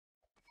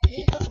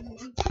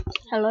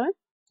Hello?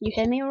 You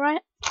hear me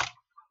alright?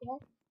 Yeah.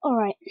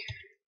 Alright.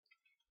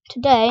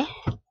 Today,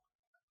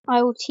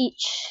 I will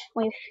teach...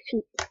 Wait,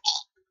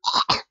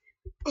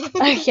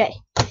 okay.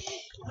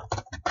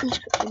 I'm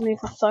just going to move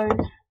my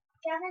phone.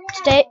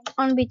 Today,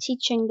 I'm going to be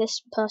teaching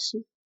this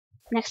person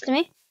next to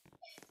me.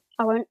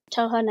 I won't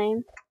tell her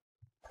name,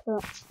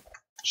 but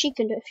she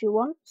can do it if you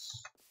want.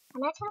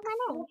 Can I tell my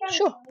name?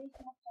 Sure.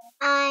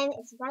 I'm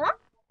Isabella.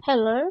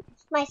 Hello.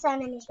 My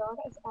surname is Rod,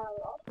 Isabella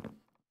Rod.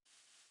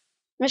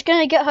 I'm just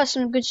going to get her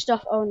some good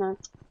stuff. Oh no.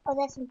 Oh,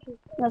 there's some people.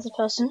 There's a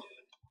person.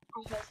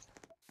 I hate.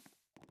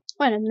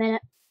 Wait a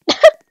minute.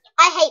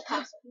 I hate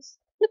persons.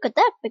 Look at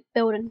that big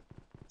building.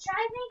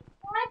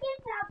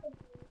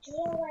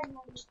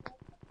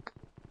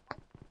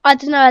 I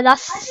don't know,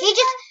 that's...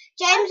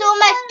 James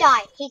almost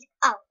died.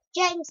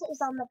 James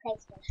is on the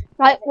PlayStation.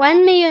 Like,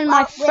 when me and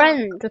my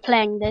friend were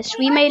playing this,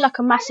 we made like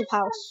a massive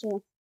house,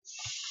 so...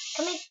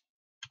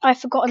 I've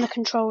forgotten the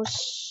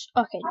controls.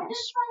 Okay,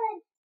 nice.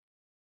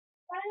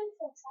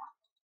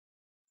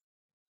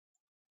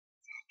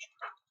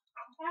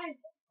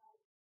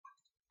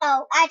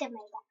 Oh, Adam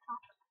made that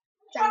part.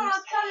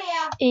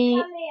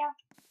 James.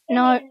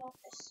 No.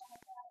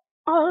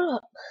 Oh,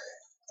 look.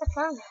 It's a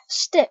phone.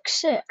 Sick.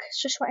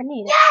 It's just what I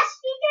need. Yes,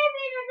 he gave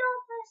me an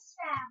enormous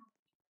sound.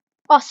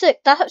 Oh, sick.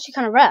 That's actually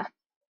kind of rare.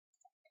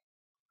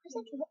 It's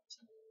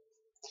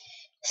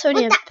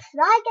only Would that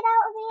fly get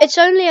out of here? It's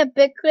only a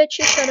big glitch,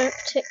 so I don't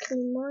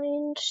particularly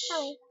mind.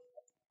 Sorry.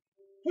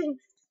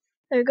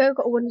 There we go,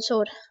 got a wooden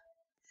sword.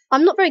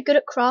 I'm not very good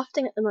at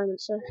crafting at the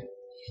moment, so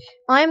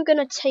I am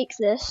gonna take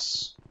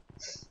this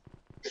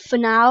for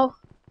now.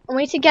 I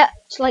need to get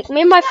to, like,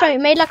 me and my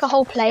friend made like a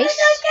whole place.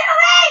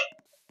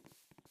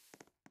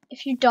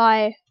 If you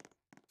die,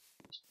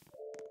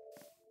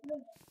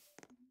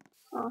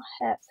 oh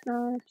heck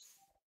no.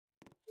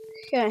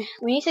 Okay,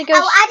 we need to go.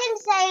 Oh,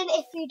 Adam's saying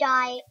if you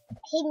die,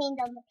 he means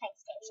on the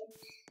PlayStation.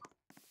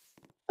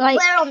 Like,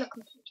 we're on the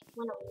computer.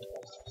 We're not on the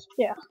PlayStation.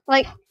 Yeah,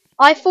 like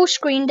I full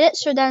screened it,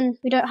 so then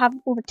we don't have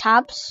all the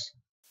tabs.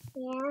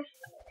 Yeah.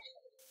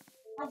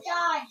 I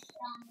died.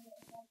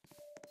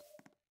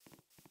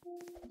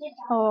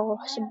 Oh,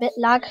 it's a bit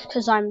lag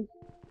because I'm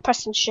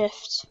pressing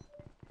shift.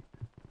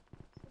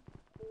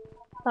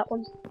 That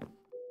one.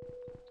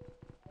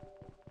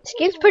 This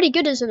game's pretty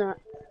good, isn't it?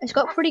 It's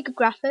got pretty good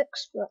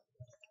graphics, but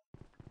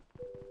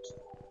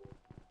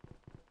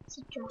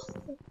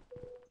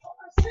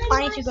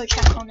I need to go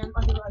check on them.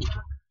 I'll be right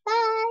back.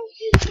 Bye.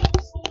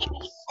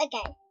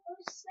 Okay.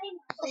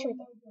 What should we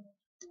do?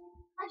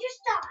 I just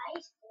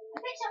died. I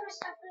picked up my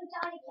stuff and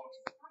died again.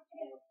 I have to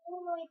go all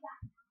the way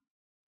back.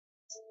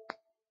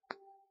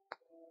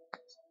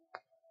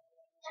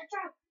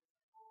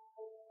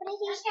 But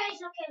this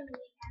guy's not killing me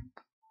again.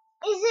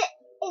 Is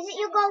it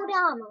your gold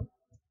armor?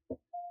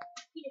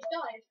 He just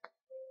died.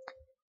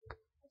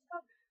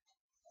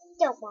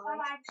 Don't worry.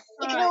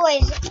 You can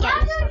always get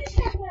this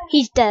stuff.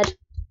 He's dead.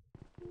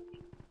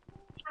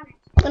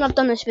 When I've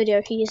done this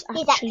video, he is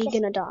actually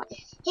gonna die.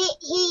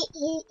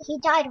 He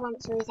died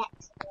once, so he's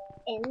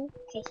in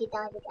case he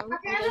dies again.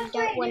 And you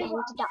don't want him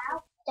to die.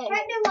 Don't.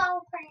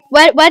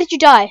 Where did you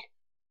die?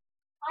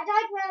 I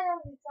died where I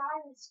was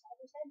dying.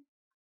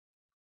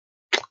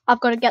 I've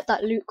got to get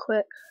that loot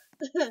quick.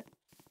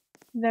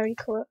 Very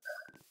quick.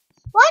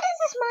 Why does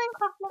this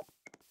Minecraft look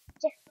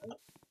different?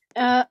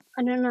 I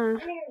don't know.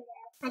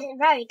 And it's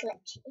very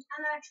glitchy.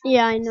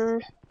 Yeah, I know.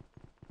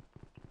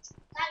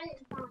 That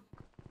is fine.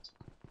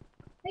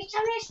 Wait,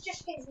 tell me it's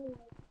just gives me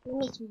we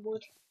need some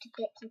wood to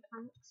get some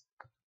plants.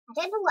 I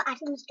don't know what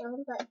Adam's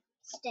doing, but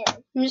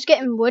still. I'm just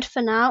getting wood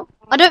for now.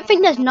 I don't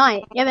think there's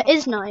night. Yeah, there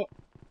is night.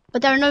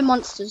 But there are no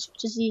monsters,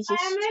 which is the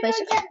easiest,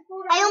 basically.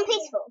 Are you on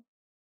peaceful?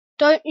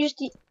 Don't use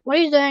the... What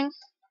are you doing?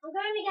 I'm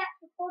going to get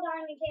the full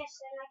diamond gear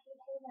so I can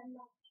kill them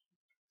all.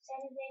 So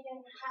that they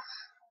don't attack.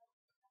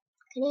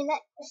 Can you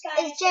let...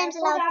 Is James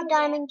allowed the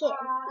diamond gear?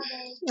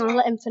 I'll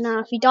let him for now.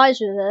 If he dies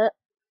with it,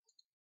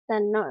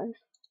 then no.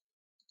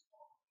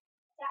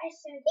 That is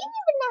so good. You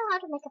don't even know how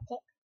to make a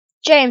pick.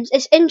 James,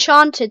 it's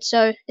enchanted,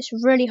 so it's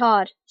really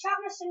hard.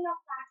 Sharpness and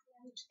knockback.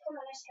 Come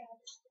on, let's go.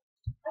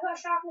 I got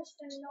sharpness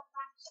and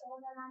knockback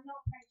sword and I'm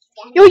not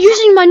ready. You're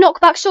using my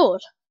knockback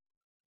sword?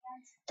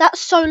 That's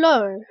so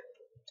low.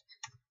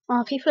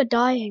 Oh, people are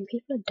dying.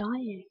 People are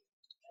dying.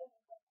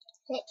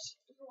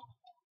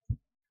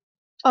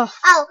 Oh.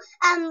 Oh,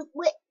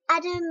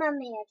 Adam and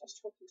me are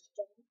just talking to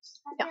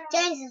James. Yeah.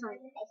 James is on the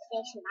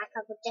PlayStation, like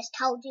I've just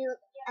told you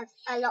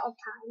a lot of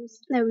times.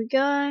 There we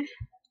go.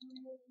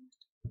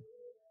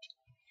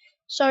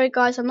 Sorry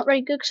guys, I'm not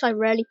very good because I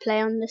rarely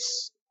play on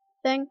this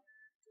thing.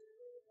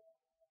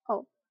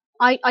 Oh,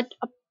 I'm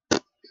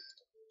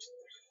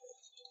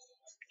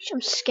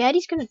scared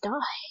he's gonna die.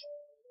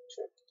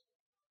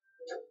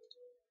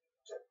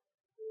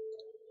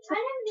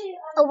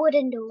 A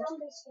wooden door.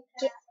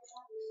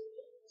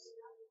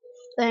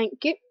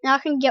 Thank you. Now I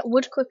can get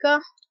wood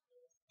quicker.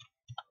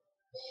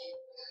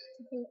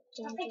 I think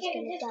James is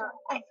gonna die.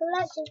 I feel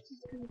like James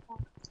is gonna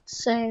die.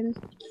 Same.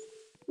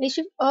 At least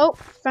oh,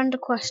 friend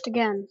request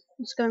again.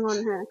 What's going on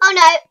here? Oh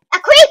no,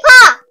 a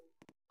creeper!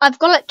 I've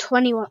got like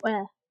 21.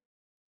 Where?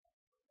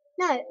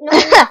 No, not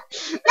enough.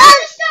 No,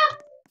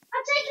 stop!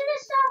 I'm taking the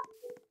stuff.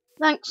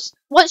 Thanks.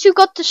 Once you've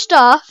got the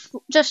stuff,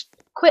 just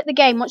quit the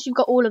game once you've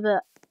got all of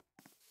it.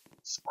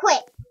 Just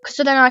quit.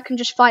 So then I can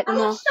just fight them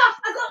off.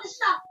 I got the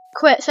stuff.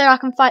 Quit so I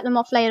can fight them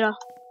off later.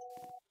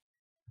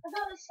 I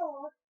got the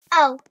sword.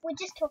 Oh, we're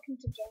just talking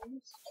to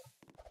James.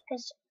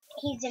 Because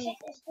he's in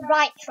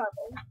right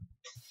trouble.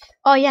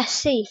 Oh yes,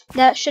 see,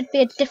 there should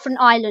be a different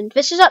island.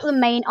 This is like the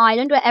main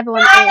island where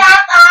everyone is.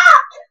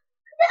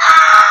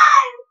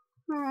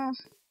 Oh,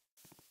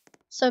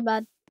 so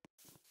bad.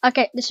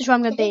 Okay, this is where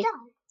I'm gonna be.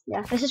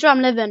 Yeah, this is where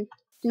I'm living.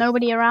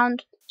 Nobody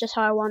around, just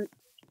how I want.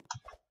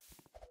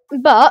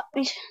 But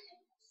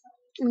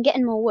I'm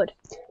getting more wood.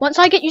 Once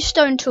I get you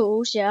stone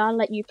tools, yeah, I'll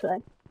let you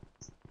play.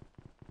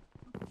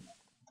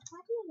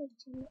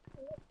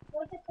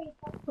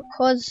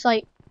 Because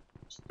like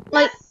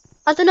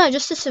I don't know,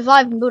 just to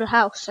survive and build a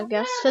house, I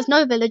guess. There's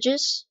no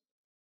villages.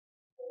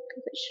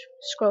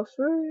 Scroll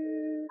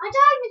through. I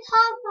died with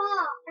half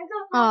heart. I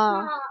got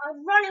half heart. I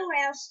was running away.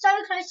 I was so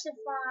close to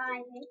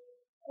flying.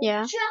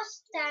 Yeah.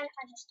 Just then,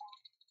 I just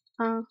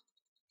died. Oh.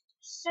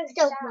 So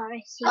sad.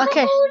 I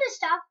Okay. got all the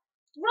stuff,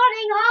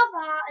 running half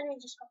heart, and then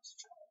just got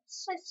destroyed.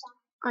 So sad.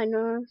 I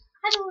know.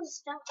 I had all the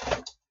stuff.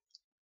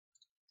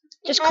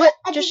 Just quit.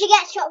 Did you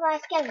get shot by a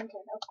skeleton?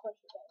 Of course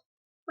you did.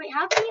 Wait,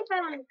 how can you play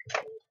on the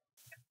computer?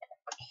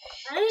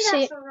 I know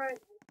that's a road.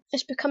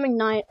 It's becoming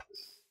night.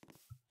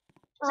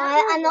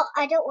 I'm not.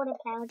 I don't want to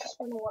play. I just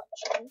want to watch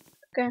it.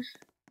 Okay.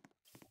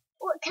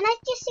 Well, can I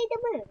just see the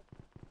moon?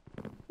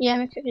 Yeah,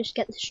 we could just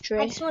get this tree.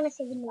 I just want to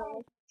see the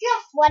moon.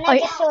 Just when I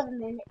just saw the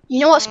moon. You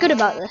know what's good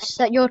about this?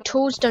 That your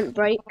tools don't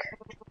break.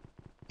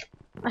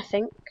 I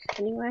think.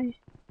 Anyway.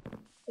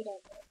 You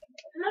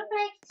don't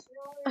break.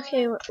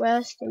 Okay,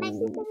 where's the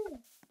moon?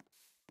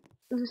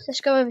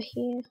 Let's go over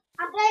here.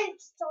 I'm playing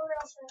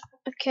tutorials.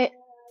 Okay.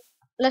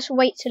 Let's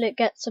wait till it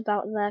gets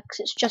about there, because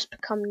it's just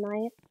become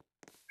night.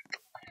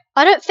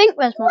 I don't think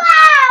there's more. Wow,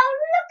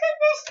 look at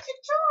this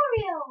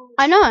tutorial.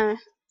 I know.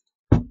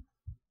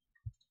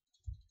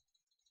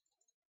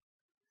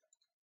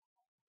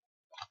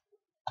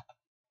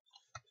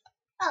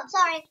 Oh,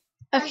 sorry. Okay.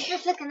 I was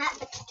just looking at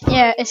the tutorial.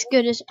 Yeah, it's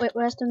good. Wait,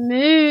 where's the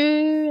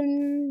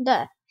moon?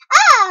 There.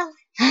 Oh,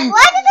 why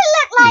does it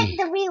look like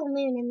the real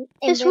moon in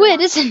It's real weird,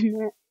 life?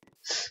 isn't it?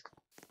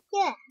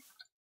 Yeah.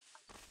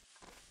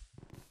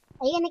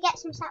 Are you going to get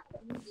some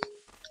saplings?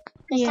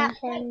 Yeah.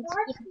 Saplings,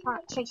 you can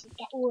plant trees and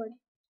get wood.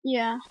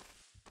 Yeah.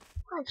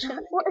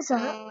 What is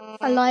that?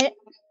 A light.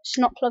 It's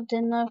not plugged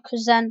in though,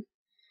 because then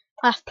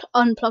I have to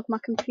unplug my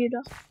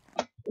computer,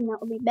 and that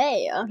will be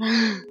bad.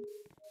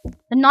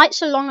 The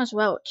nights are long as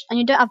well, and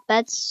you don't have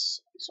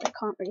beds, so I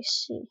can't really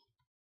see.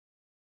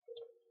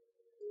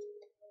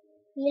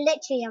 You're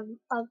literally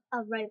a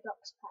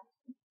Roblox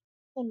person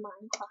in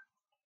Minecraft.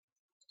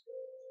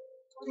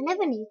 I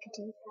never knew you could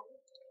do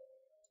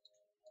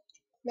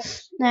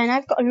that. No, and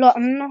I've got a lot.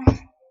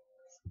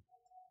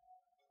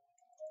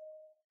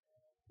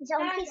 Is it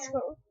on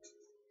peaceful?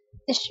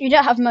 You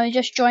don't have mode,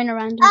 just join a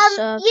random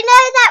server. You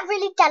know that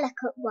really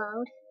delicate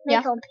world? Make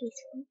it on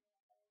peaceful.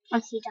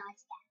 Once you die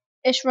again.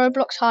 It's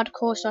Roblox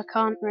hardcore, so I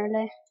can't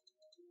really.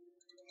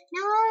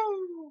 No,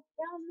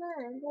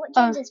 what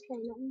James is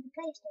playing on the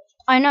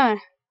PlayStation. I know.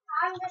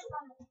 I'm just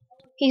on.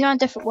 He's on a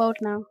different world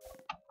now.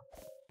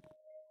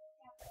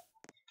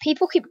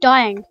 People keep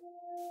dying.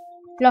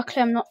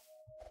 Luckily, I'm not.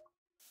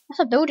 That's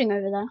a building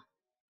over there.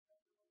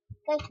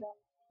 Go for it.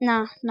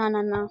 Nah.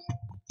 I'm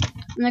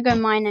gonna go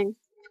mining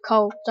for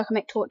coal so I can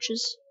make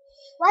torches.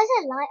 Why is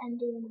there light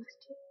under your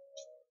mask?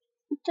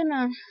 I don't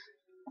know.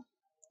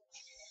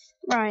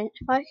 Right,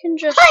 if I can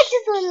just. I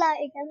just saw light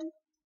again.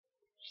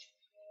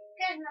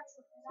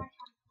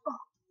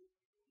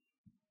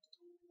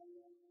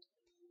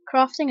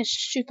 Crafting is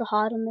super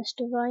hard on this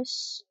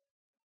device.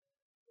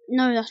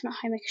 No, that's not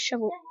how you make a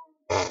shovel.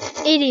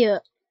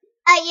 Idiot.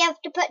 You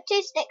have to put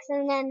 2 sticks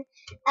and then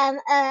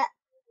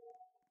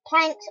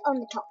planks on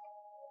the top.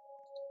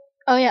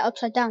 Oh yeah,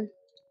 upside down.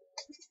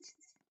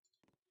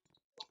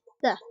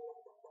 There.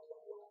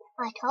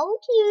 I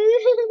told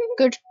you.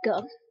 Good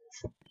girl.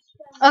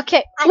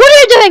 Okay, what are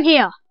you doing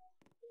here?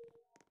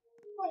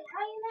 Wait, how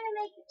are you gonna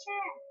make a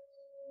chair?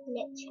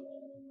 Literally.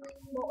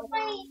 What was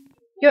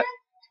that?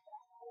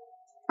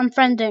 I'm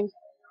friending.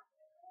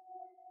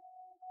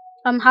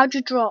 How'd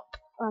you drop?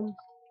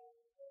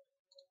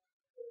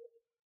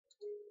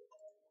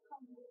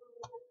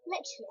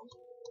 Literally.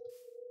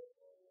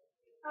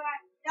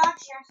 Alright, your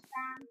chest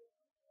down.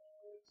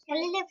 Can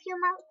you lift your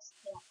mouse?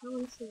 Yeah, I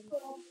want to see it.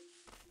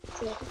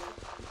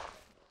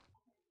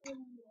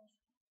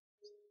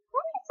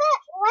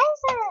 Why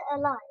is there a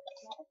light?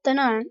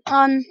 Dunno.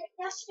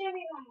 That's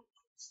very light.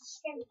 It's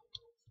scary.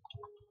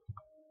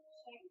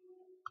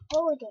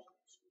 What would it?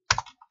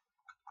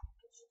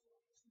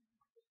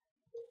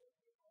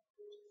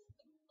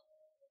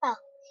 Oh,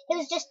 it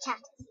was just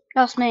chat.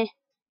 That's me.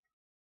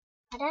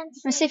 I don't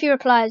see. Let's see if he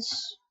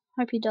replies.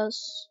 Hope he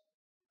does.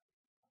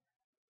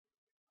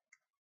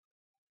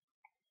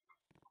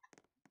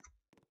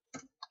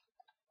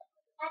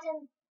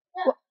 Adam,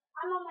 Look,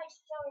 I'm on my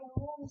story.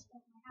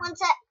 One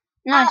sec.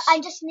 Nice. I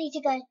just need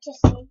to go to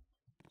sleep.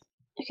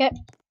 Okay.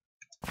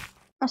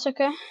 That's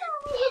okay.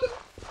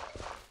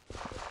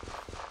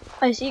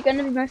 Oh, is he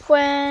gonna be my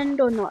friend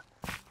or not?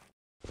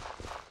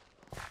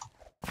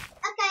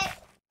 Okay.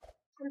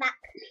 I'm back.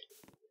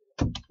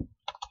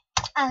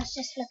 I was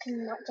just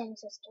looking at what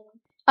James was doing.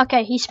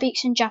 Okay, he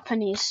speaks in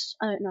Japanese.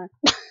 I don't know.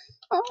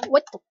 Oh,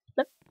 what the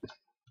flip?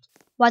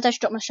 Why did I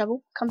just drop my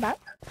shovel? Come back.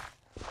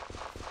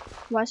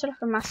 Why is there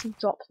like a massive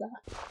drop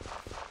there?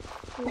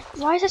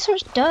 Why is there so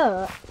much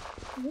dirt?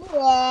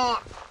 Yeah.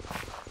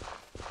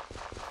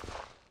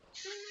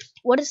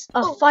 What is?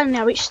 Oh, finally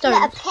I reached stone.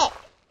 Look, a pick.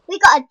 We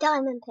got a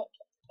diamond pick.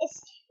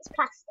 It's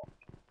plastic.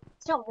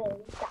 It's not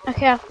really diamond.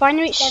 Okay, I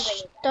finally reached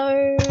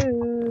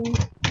stone.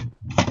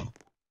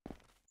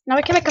 Now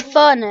we can make a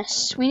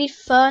furnace. We need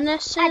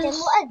furnaces. Adam,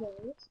 what are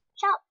these?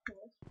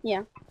 Sharpness?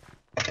 Yeah.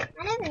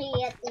 I never knew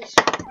you had these.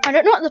 I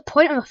don't know what the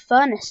point of a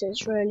furnace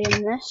is really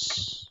in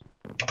this.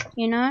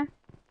 You know?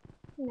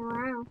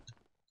 No.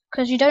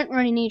 Because you don't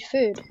really need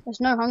food.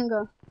 There's no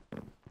hunger.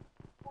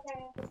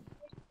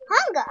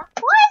 Hunger?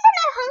 Why is there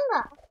no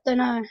hunger? Don't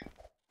know.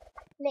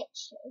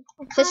 Literally.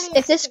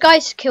 If this guy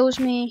kills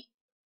me,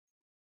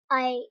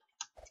 I.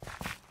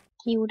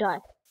 he will die.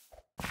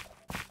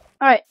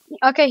 Alright,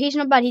 okay, he's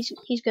not bad, he's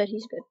good,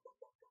 he's good.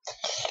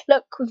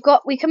 Look,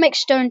 we can make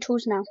stone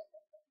tools now.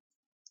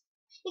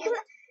 You can,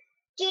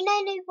 do you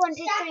know Noob 1, 2,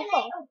 3,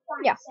 4?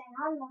 Yeah.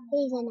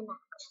 He's in a map.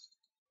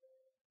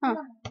 Huh.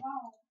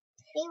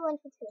 Noob 1,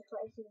 2, 3, 4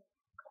 is in a map.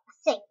 I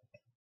think.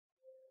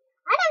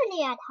 I never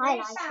knew you had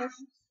highlighters.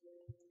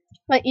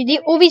 Like,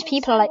 all these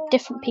people are like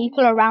different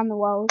people around the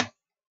world.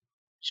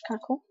 It's kind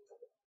of cool.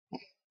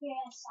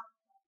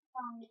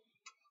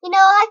 You know,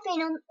 I've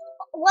been on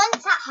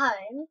once at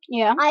home.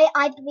 Yeah.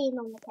 I'd been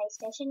on the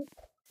PlayStation.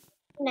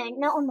 No,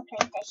 not on the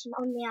PlayStation.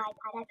 On the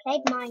iPad. I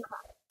played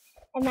Minecraft,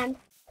 and then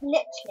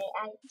literally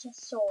I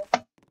just saw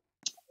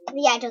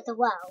the edge of the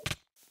world.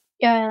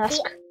 Yeah,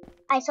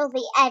 I saw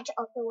the edge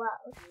of the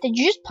world. Did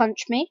you just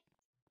punch me?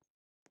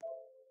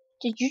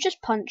 Did you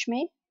just punch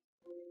me?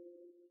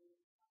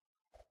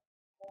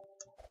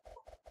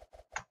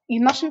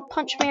 You mustn't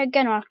punch me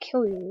again or I'll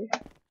kill you.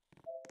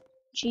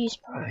 Jeez,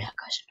 bro, that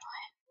guy's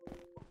annoying.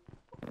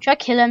 Should I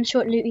kill him, see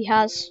what loot he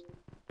has?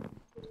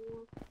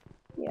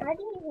 Yeah.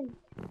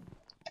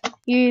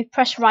 You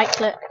press right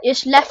click.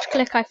 It's left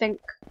click, I think.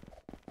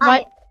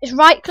 Right. It's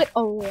right click.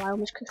 Oh, I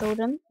almost killed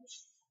him.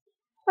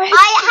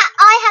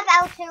 I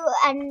have L2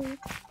 and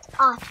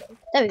R2.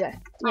 There we go.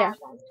 Yeah.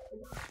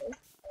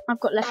 I've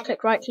got left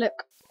click, right click.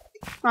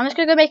 I'm just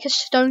gonna go make a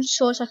stone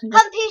sword so I can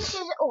just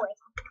Computers always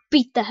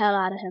beat the hell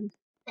out of him.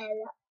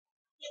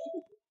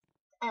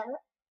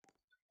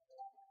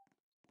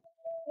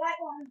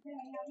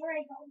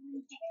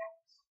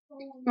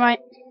 Right.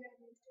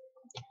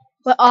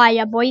 Where are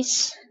ya,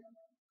 boys?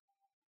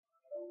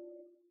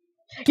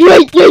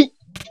 Yay! Yay!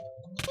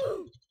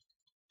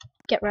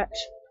 Get wrecked.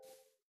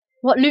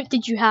 What loot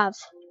did you have?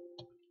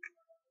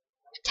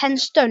 10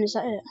 stone, is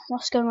that it?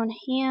 What's going on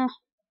here?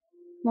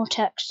 More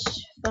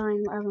text.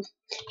 Fine, whatever.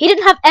 He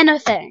didn't have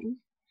anything.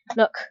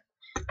 Look.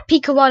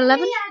 Pika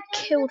 111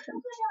 killed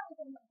him.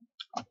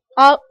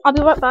 I'll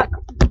be right back.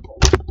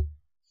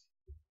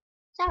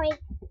 Sorry.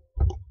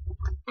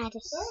 I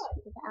just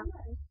did it out.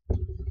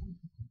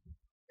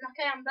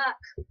 Okay, I'm back.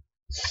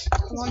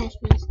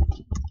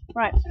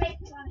 Right.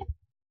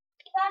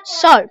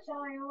 So,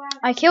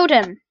 I killed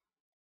him.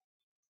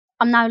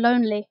 I'm now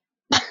lonely.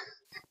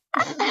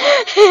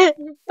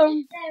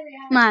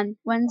 Man,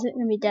 when's it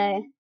gonna be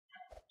day?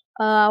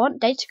 I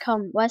want day to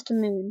come. Where's the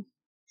moon?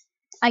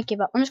 I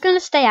give up. I'm just gonna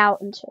stay out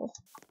until.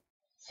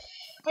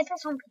 Is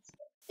this one?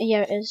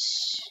 Yeah, it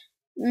is.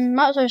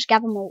 Might as well just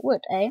gather more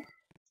wood, eh?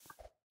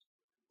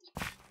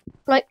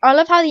 Like, I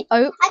love how the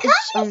oak I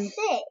can't is,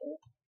 see.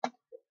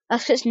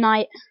 That's 'cause it's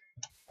night.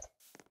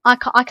 I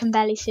can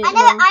barely see it. I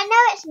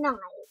know it's night.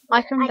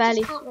 I can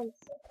barely. Just can't really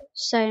see it.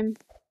 Same.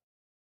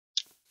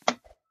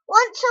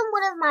 Once on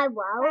one of my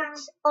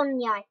worlds on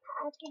the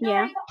iPad.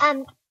 Yeah.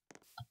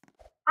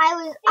 I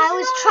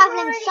was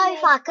travelling so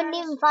far I couldn't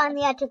even find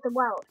the edge of the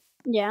world.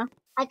 Yeah.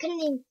 I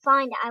couldn't even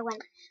find it. I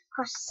went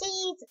across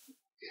seas,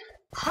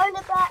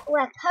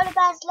 where polar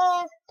bears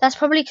live. That's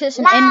probably because it's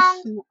an Land,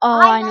 infinite. Oh,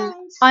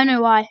 islands. I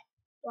know why.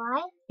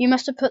 Why? You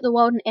must have put the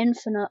world in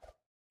infinite.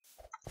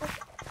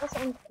 What's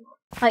infinite?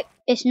 Like,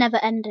 it's never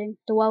ending.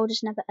 The world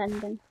is never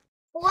ending.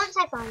 But once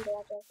I find the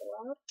edge of the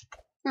world.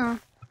 Oh.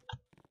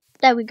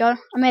 There we go.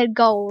 I made a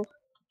goal.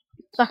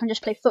 So I can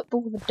just play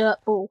football with a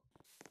dirt ball.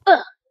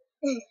 Ugh.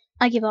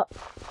 I give up.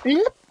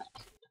 There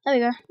we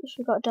go.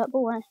 We've got a dirt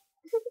ball, eh?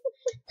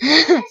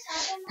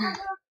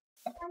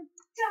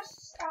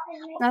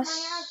 That's...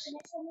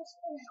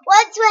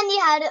 Once when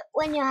you had a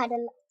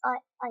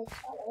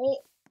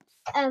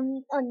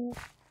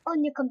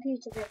on your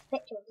computer there's a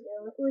picture of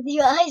you with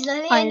your eyes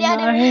slowly I and you had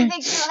a know. really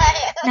big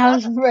smile. That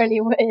was really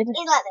weird. It's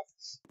like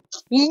this.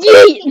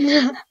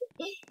 Yeet!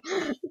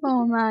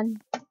 Oh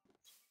man.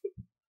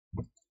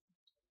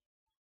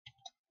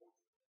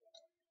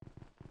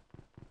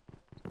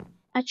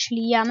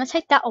 Actually, yeah, I'm gonna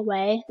take that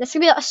away. This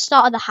gonna be at the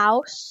start of the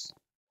house.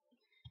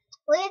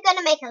 We're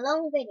gonna make a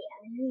long video.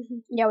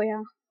 Yeah, we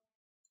are.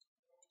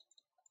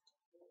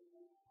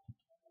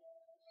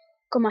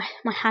 God, my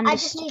hand I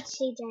is. just need to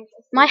see James.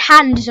 My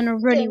hand is in a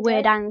really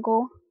weird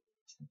angle.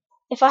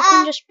 If I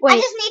can just wait.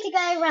 I just need to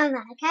go around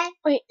that, okay?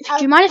 Wait,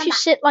 do you mind if you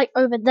sit like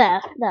over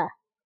there? There.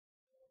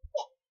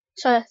 Yeah.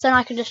 So then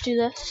I can just do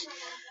this.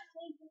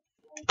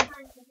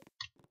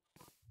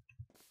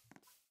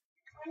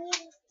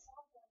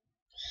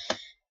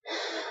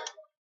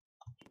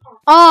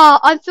 Ah,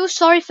 I feel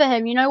sorry for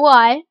him. You know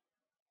why?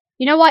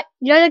 You know why?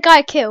 You know the guy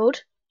I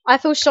killed? I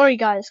feel sorry,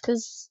 guys,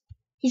 because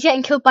he's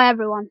getting killed by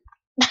everyone.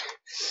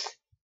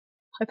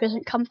 Hope he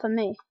doesn't come for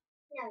me.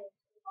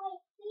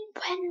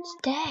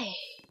 Wednesday.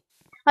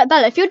 Like,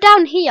 Bella, if you're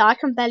down here, I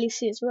can barely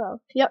see as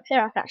well. If you're up here,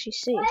 I can actually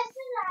see.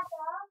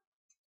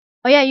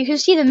 Oh yeah, you can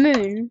see the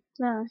moon.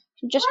 No,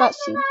 you just about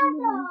see.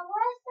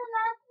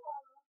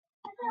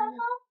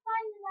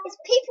 It's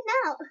peeping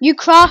out. You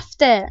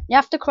craft it. You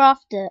have to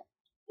craft it.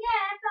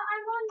 Yeah, but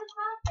I'm on the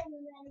crafting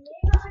menu,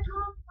 but I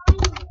can't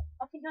find it.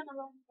 I think you're on the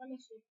wrong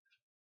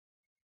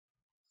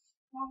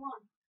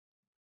one.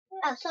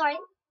 Oh, sorry.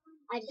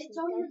 It's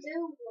on the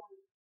build one.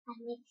 I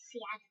need to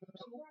see Adam.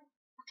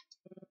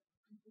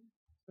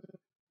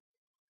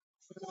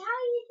 How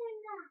are you doing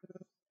that?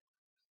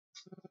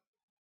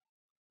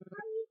 How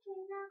are you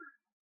doing that?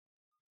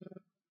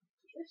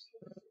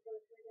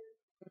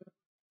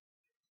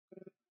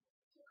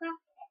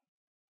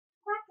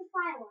 Craft the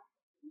firework.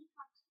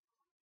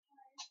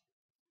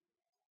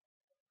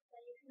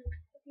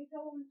 If you go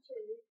on to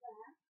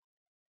there.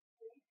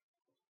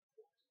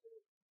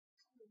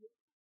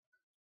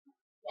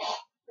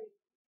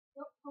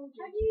 How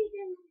do you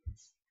do that?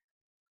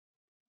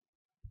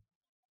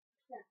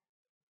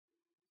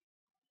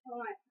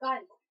 Alright,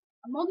 guys.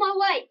 I'm on my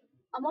way.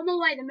 I'm on my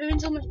way. The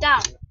moon's almost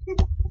down. You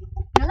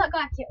know that guy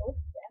I killed?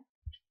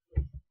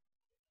 Yeah.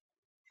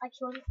 I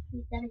killed him.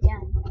 He's dead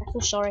again. I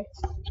feel sorry.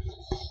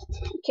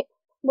 Okay.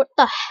 What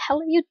the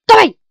hell are you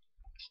doing?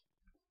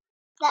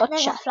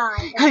 There's a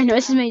fly. I know,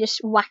 this is me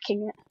just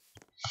whacking it.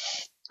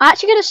 I'm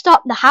actually going to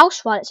start the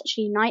house while it's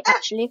actually night,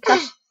 actually.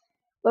 Cause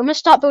we're going to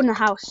start building the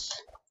house.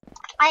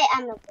 I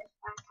am a bit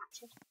back,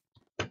 actually.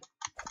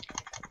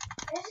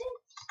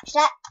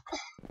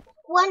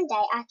 One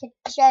day I could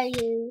show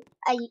you.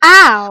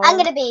 Ow! I'm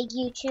going to be a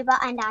YouTuber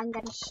and I'm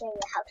going to show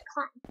you how to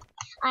climb.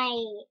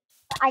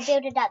 I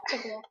build it up to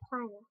be a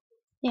climber.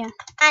 Yeah.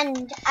 And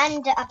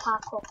a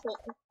parkour queen.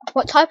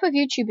 What type of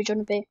YouTuber do you want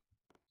to be?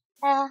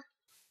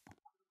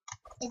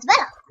 It's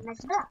Bella.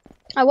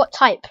 Oh, what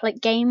type?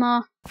 Like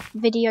gamer,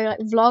 video, like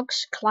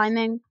vlogs,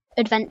 climbing,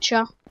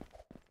 adventure.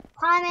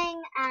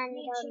 Climbing and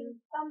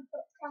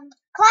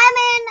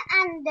climbing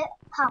and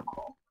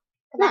parkour.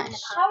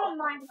 Nice.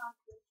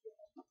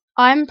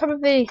 I'm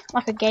probably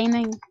like a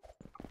gaming.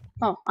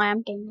 Oh, I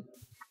am gaming.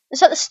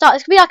 It's at the start.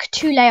 It's gonna be like a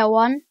 2-layer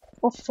one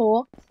or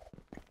 4.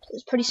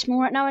 It's pretty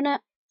small right now, isn't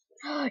it?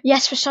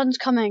 Yes, the sun's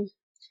coming.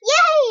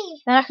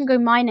 Yay! Then I can go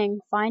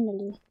mining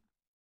finally.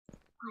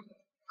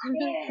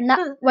 And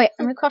that, wait,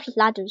 I'm gonna craft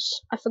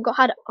ladders. I forgot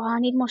how to. Oh, I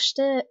need more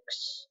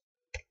sticks.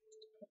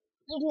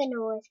 You can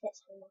always get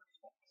some more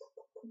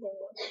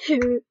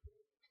sticks.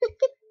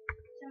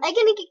 I'm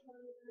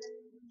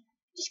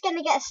just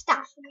gonna get a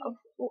stack of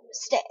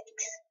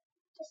sticks.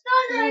 It's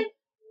thundering.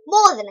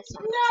 More than a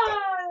stack. No,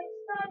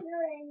 it's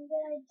thundering.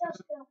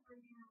 Just built my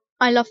house.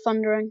 I love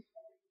thundering.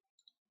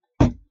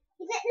 Is it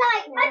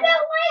night now? I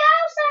built my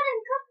house, Adam.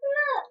 Come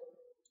look.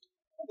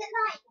 Is it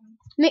night now?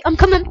 Me, I'm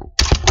coming.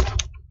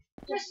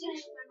 That's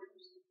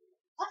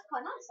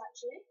quite nice,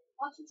 actually.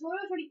 Our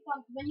tutorial's really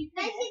fun. When you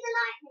finish, see the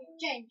lightning.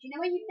 James, you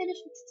know when you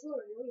finish the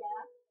tutorial,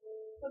 yeah?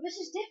 But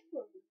this is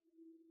different.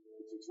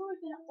 The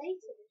tutorial's been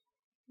updated.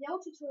 The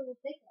old tutorial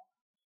was bigger.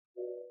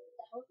 What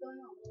the hell's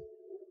going on?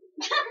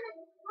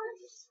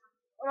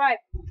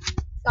 Alright,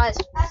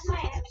 guys. That's my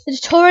house. The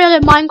tutorial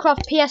in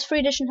Minecraft PS3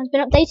 edition has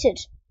been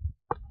updated.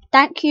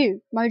 Thank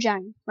you,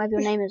 Mojang,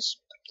 whatever your name is.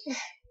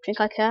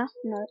 Think I care?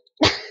 No.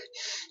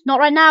 Not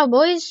right now,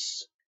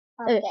 boys.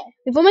 Okay.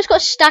 We've almost got a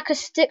stack of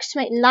sticks to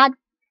make lad.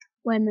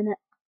 Wait a minute.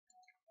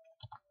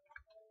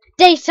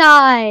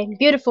 Daytime!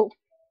 Beautiful.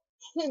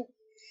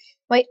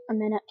 Wait a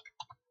minute.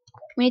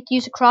 We need to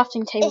use a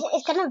crafting table.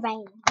 It's gonna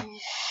rain.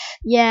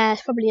 Yeah,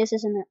 it probably is,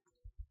 isn't it?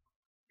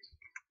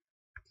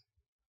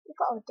 You've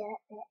got all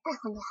dirt bit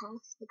on your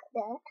house. You've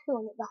got dirt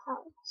on the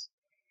house.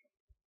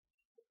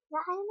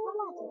 That I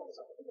know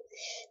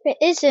It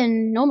is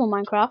in normal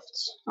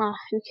Minecraft. Ah,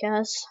 who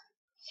cares?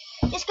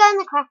 Just go on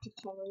the crafting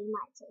table, you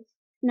might see.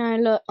 No,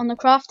 look, on the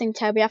crafting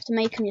table you have to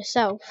make them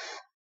yourself.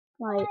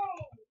 Like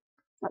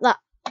that.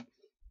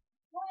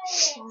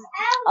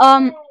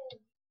 I'm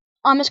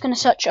just gonna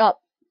search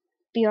up.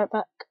 Be right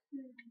back.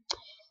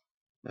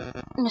 What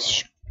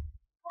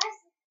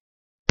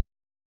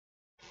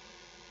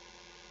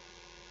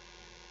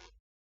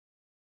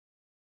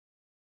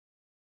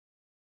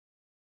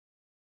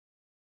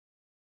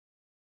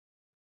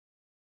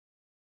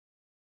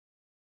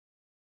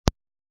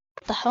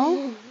the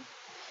hell?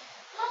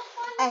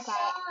 Okay,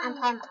 I'm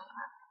playing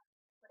Minecraft.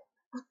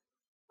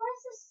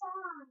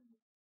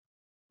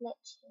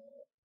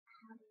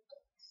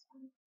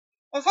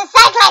 It's a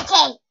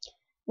glitchy!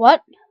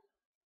 What?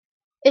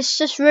 It's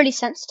just really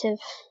sensitive.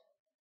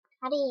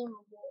 How do you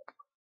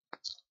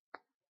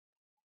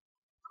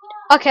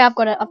Okay, I've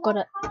got it. I've got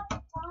it.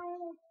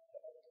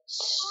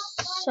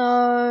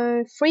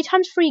 So 3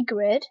 times 3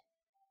 grid.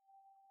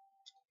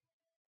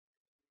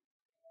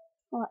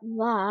 Like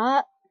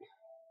that.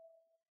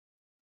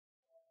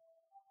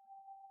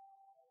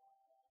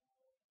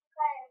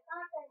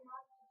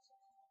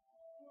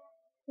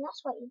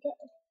 That's what you get.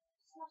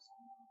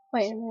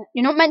 Wait a minute.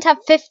 You're not meant to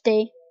have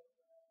 50.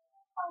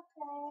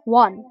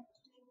 1.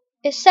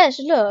 It says,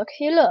 look,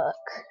 here, look.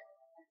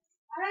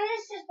 I know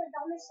this is the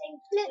dumbest thing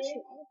to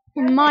do.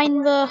 In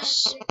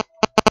Mineverse.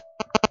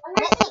 I'm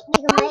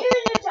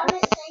doing the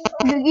dumbest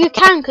thing. You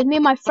can, because me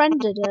and my friend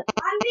did it.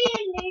 I'm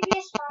being the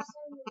noobiest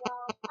person in the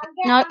world.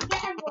 No. I'm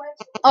getting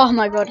words. Oh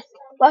my god.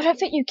 But I don't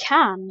think you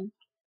can.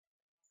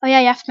 Oh yeah,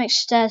 you have to make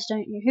stairs,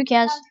 don't you? Who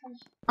cares?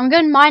 I'm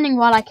going mining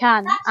while I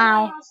can.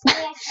 Ow.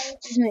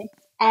 This is me.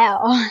 Ow.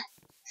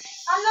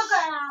 I'm not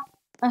going out.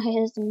 Okay,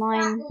 here's the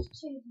mine.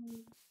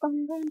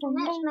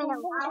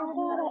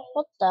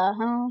 What the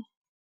hell?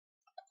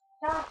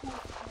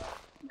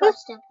 Why is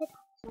it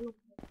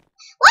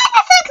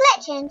so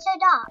glitchy and so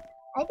dark?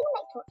 I can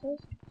make torches.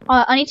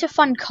 I need to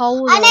find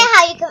coal. I know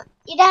how you can.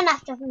 You don't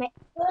have to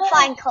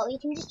find coal. You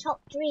can just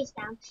chop trees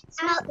down,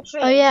 smelt the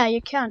trees. Oh yeah,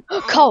 you can.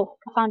 Coal.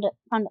 I found it.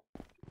 Found it.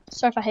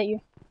 Sorry if I hit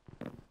you.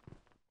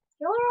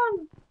 You're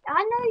on.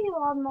 I know you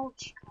are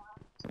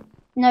multicolored.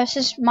 No, this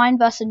is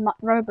Mineverse in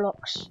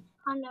Roblox.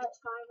 I know it's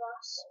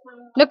Mineverse.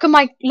 Look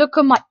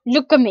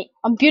at me.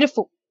 I'm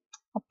beautiful.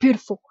 I'm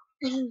beautiful.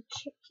 I'm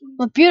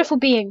a beautiful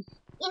being.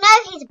 You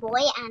know he's a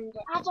boy and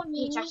I don't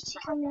need to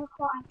come look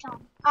what I've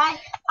done. I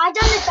done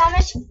the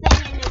dumbest thing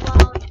in the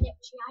world, literally.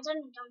 I done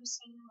the dumbest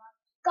thing in the world.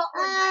 Got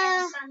one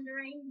by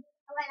sundering.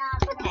 I went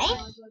out. Okay.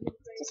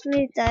 Just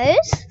move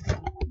those.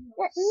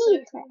 Let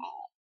me play.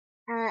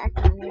 I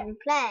can't even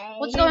play.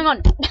 What's going on?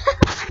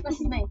 This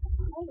is me.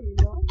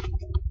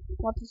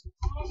 What is?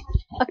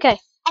 Okay.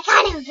 I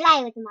can't even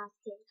play with the mouse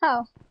too.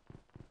 How?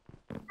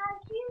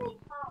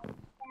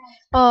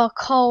 Oh,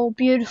 coal,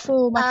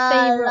 beautiful, my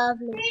favourite.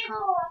 Lovely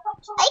coal.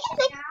 I can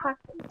make a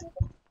crafting.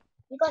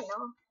 You got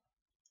no.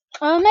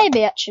 Oh,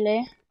 maybe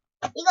actually.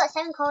 You got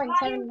 7 coal and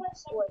 7 wood.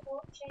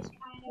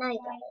 No, you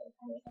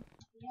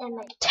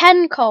got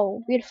 10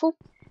 coal, beautiful.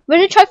 We're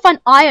gonna try to find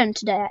iron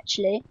today.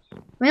 Actually,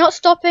 we're not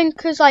stopping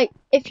because, like,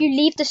 if you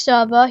leave the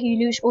server, you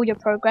lose all your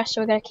progress.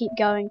 So we're gonna keep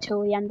going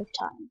till the end of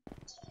time.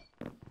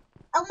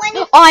 And when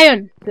you,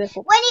 iron,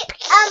 beautiful. When you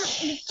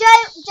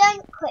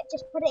don't quit.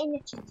 Just put it in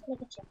your chest. Make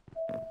a chest.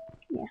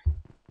 Yeah.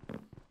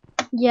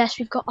 Yes,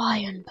 we've got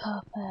iron.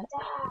 Perfect.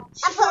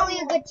 And put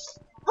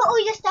all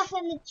your stuff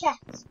in the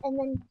chest, and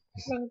then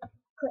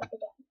quit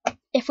again.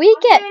 If we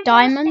get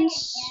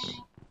diamonds,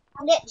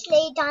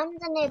 literally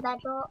diamonds are no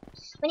bedrock.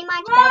 When you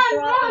mine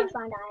bedrock, you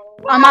find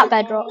iron. I'm at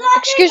bedrock.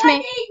 Excuse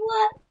me.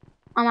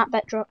 I'm at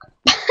bedrock.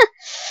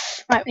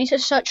 Right, we need to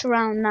search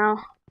around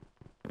now.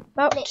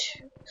 About.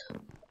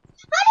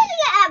 How did you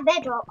get out of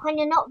bedrock when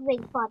you're not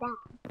really far down?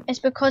 It's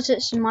because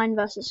it's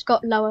Mineverse. It's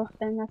got lower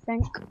thing, I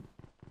think.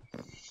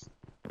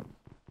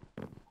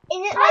 Is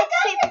it like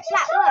super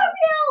flat road?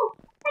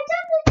 I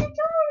done the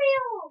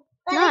tutorial.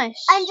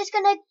 Nice. I'm just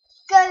gonna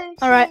go.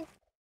 Alright.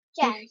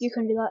 James. You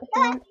can do that if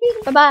you want.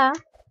 Bye bye.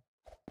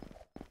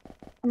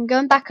 I'm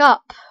going back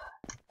up.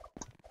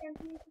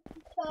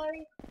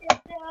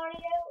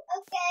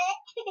 Okay.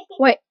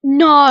 Wait,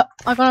 no!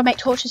 I gotta make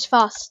torches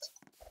fast.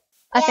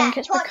 I Yeah, think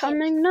it's torches.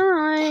 becoming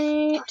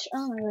night.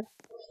 Oh my god.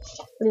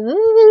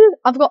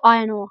 I've got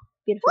iron ore.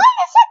 Beautiful. Why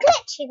is it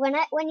glitchy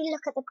when you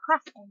look at the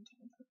crafting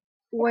table?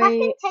 The Wait.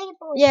 crafting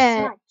table is Yeah,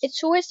 smudged.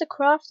 it's always the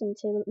crafting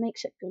table that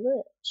makes it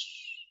glitch.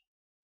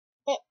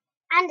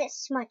 And it's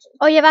smudgy.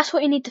 Oh yeah, that's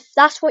what you need.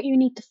 That's what you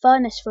need the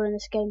furnace for in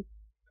this game.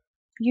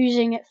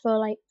 Using it for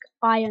like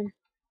iron.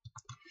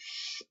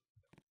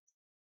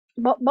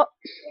 But.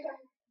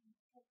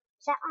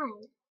 Is that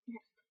iron?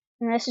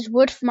 And this is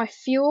wood for my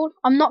fuel.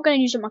 I'm not going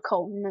to use up my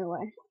coal. No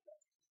way.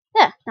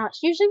 There. Now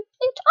it's using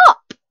it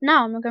up.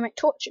 Now I'm going to make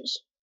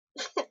torches,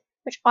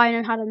 which I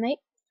know how to make.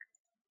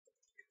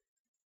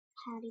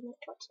 How do you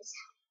make torches?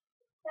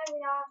 There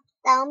we are.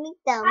 Tell me.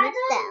 Look at this.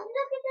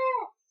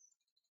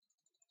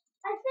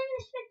 I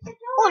finished the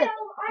tutorial.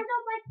 I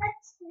got my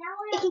pets now.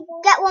 You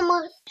can get one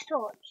more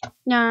torch.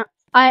 Nah,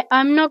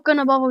 I'm not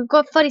gonna bother. We've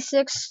got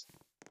 36.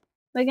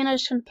 We're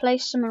just gonna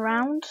place them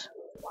around.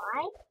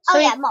 Why? So oh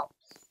yeah, mobs.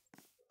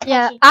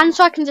 Yeah, and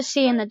so I can just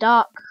see in the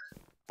dark.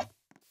 I'm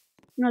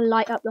gonna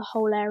light up the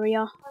whole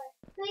area.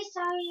 Please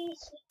tell me.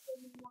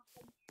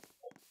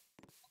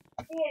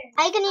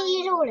 Are you gonna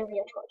use all of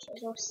your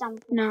torches or some?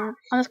 No,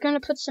 I'm just gonna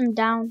put some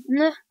down. I'm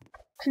gonna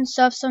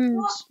conserve some.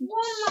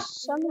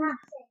 I'm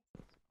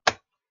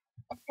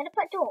gonna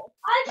put a door.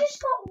 I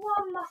just got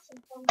one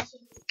mutton from the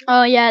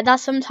Oh yeah, that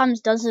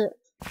sometimes does it.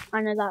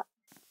 I know that.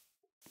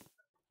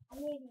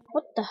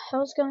 What the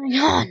hell's going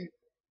on?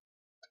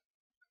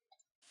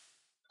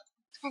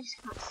 I just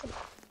can't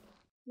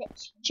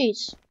see.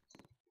 Jeez.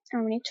 How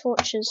many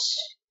torches?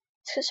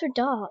 It's so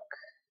dark.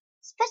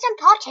 Let's put some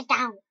torches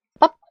down.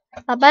 Up.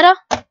 That better?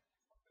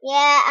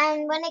 Yeah,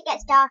 and when it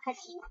gets dark, I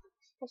can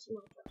put some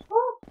more torches.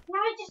 Oh, now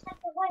I just have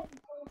to wait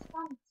until it's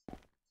done.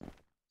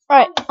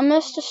 Right, I'm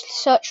gonna just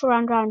search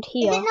around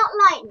here. Is it not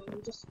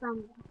lightning? Just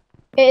thunder.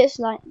 It is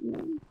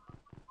lightning.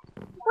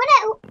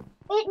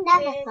 It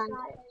never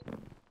thunders.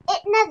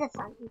 It never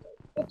thunders.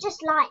 It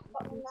just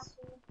lightning.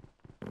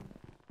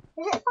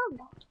 Is it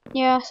thunder?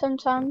 Yeah,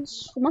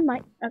 sometimes. Come on,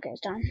 mate. Okay, it's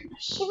done.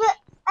 Yeah, but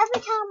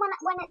every time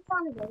when it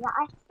thunders,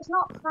 it's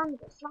not thunder.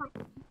 It's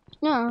lightning.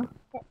 No.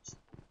 It's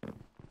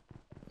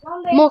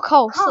More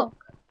coal. cold.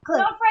 Good.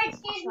 Not afraid to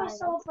use my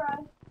sword,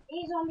 bro.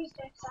 These zombies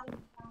don't sound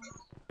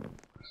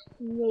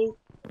No.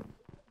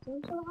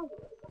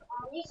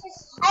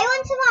 I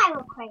want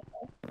survival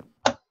quickly.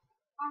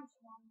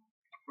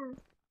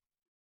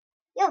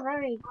 You're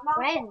very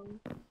brave.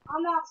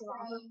 I'm not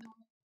survival.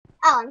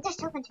 Oh, I'm just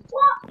talking to you.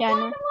 What? Yeah, I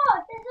know.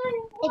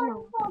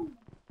 Ignore.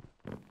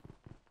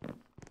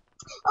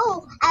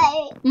 Oh,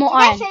 More can I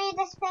iron. show you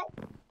this bit?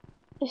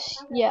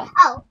 Yeah.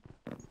 Oh,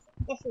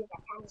 this is a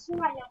pen.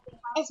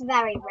 It's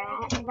very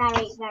rare.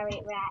 Very,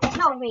 very rare. It's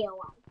not a real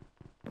one.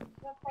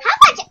 How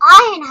much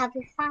iron have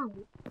you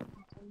found?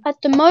 At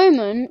the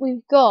moment,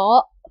 we've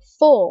got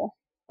 4,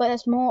 but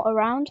there's more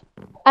around.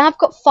 And I've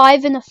got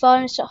 5 in the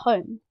furnace at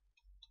home.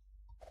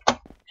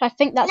 I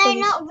think that's No, what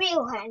not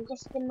real iron,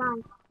 just the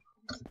mine.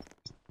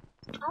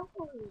 Oh.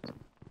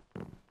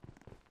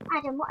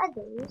 Adam, what are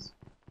these?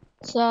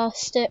 It's a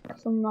stick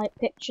from like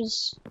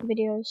pictures,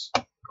 videos.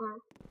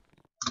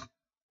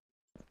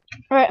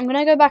 Alright, I'm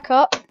gonna go back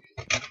up.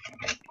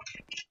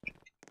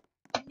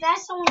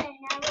 There's someone in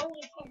there. What do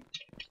you think?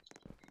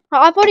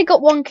 I've already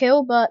got 1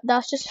 kill, but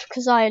that's just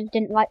because I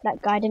didn't like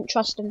that guy. I didn't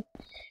trust him.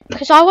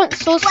 Because I once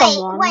saw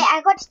someone. Wait, I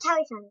got to tell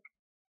you something.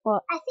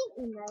 What? I think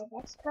you know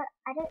this, but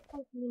I don't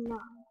think you know.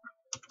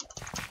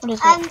 What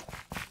is it?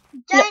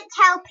 Don't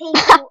tell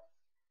people.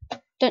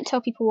 Don't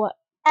tell people what.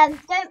 Don't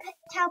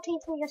tell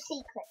people your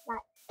secret.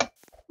 Like,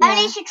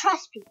 only if you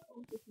trust people.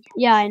 You can tell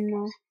Yeah, I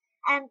know.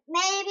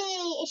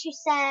 maybe if you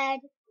said,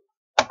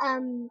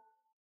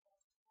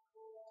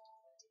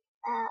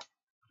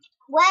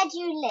 where do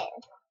you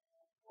live?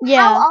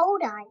 Yeah. How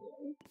old are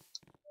you?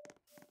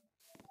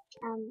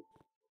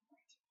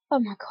 Oh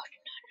my god.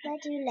 Where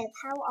do you live?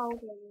 How old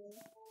are you?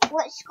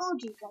 What school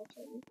do you go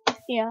to?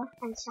 Yeah.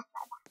 And stuff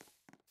like that.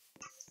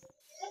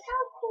 Look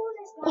how cool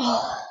this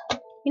is.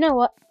 You know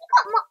what? You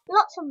got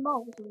lots of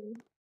mold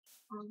in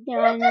Yeah,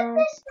 I know.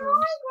 This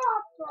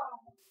Minecraft, bro.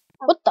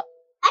 What the?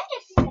 I'm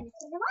just going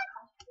to the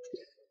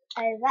Minecraft.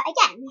 Over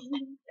again.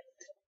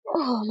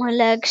 Oh, my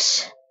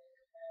legs.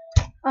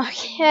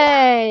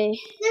 Okay.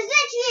 There's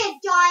literally a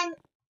giant.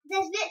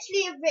 There's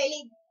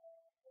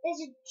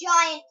a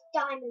giant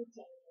diamond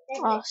thing.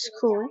 Oh, it's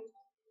cool.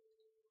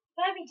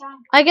 Gotta be done.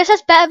 I guess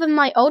that's better than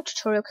my old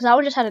tutorial because I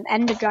would just had an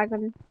ender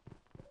dragon.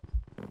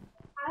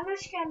 I'm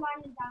just gonna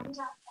mine the diamonds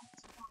out.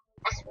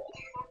 That's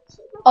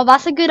weird. Oh,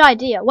 that's a good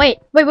idea. Wait.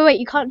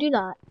 You can't do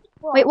that.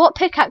 What? Wait, what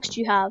pickaxe do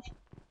you have?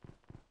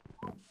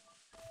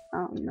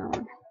 Oh no.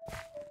 I'm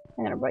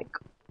gonna break.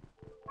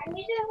 I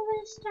need a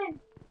little stone.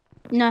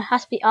 No, it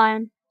has to be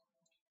iron.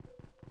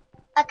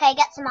 Okay,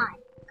 get some iron.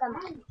 Come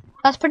on.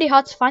 That's pretty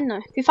hard to find though.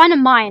 If you find a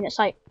mine, it's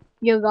like,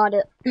 you got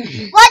it.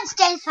 Once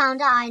James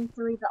found iron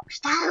 3 blocks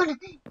down.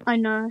 I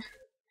know.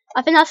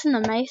 I think that's in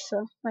the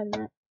mesa. Wait a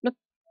minute. Look.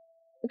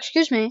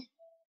 Excuse me.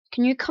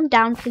 Can you come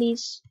down,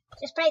 please?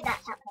 Just break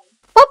that sapling.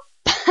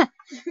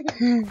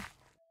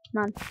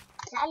 Man.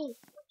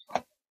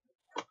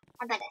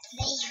 I better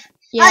leave.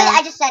 Yeah. Oh,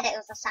 I just said it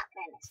was a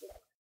sapling. Let's leave.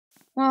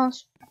 Well,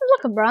 it's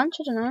like a branch.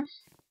 I don't know.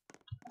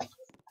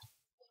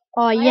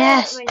 Oh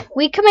yes,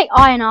 we can make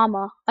iron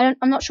armor. I'm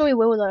not sure we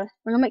will though.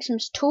 We're gonna make some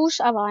tools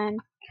out of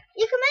iron.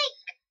 You can make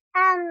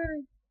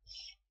I'm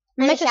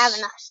Make have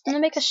enough sticks. gonna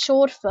make a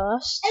sword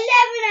first.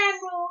 11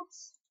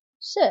 emeralds.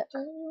 Sick. Do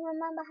you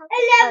remember how?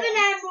 11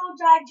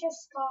 emeralds I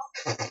just got.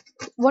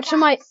 What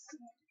am I? That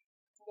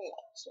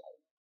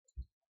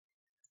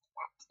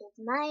is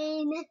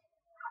mine.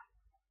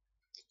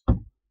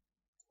 11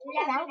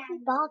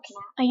 Barking.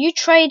 Are you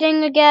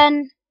trading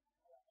again?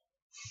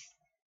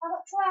 I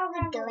got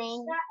 12 Doing.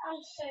 emeralds. That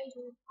I'm so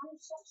good. I'm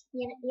such.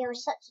 You're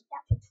such a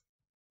dumb.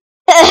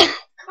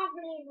 Can't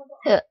believe I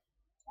got.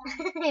 I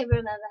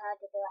remember how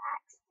to do an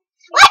axe.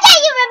 Why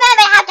don't you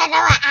remember how to do an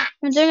axe?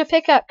 I'm doing a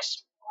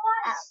pickaxe.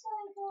 That's so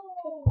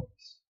good.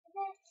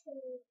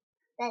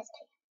 There's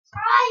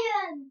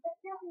Iron, but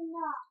not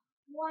enough.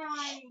 Wow.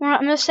 Alright,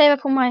 I'm gonna save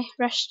up all my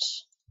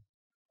rests.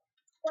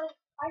 Wait,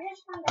 I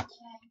just found that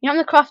thing. You know, I'm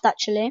gonna craft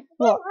actually.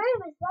 My What?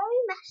 room is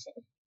very messy.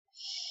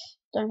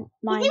 Don't You've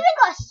mind. even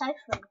got a sofa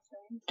in this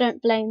room.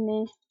 Don't blame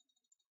me.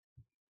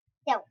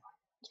 Yeah.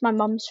 It's my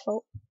mum's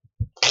fault.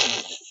 The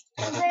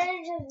villagers are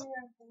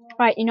everywhere.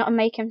 Right, you know what I'm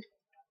making.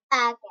 Okay, I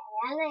just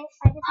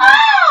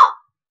Oh!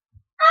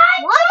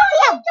 Why does he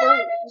have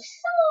balls?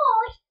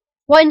 Sword!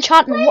 What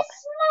enchantment? What?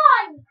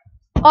 Slime!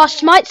 Oh,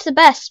 Smite's the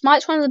best.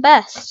 Smite's one of the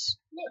best.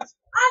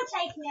 I'm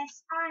taking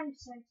this. I'm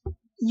so.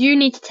 You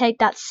need to take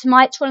that.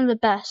 Smite's one of the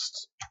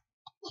best.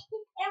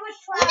 You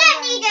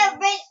don't need a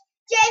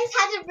James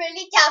has a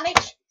really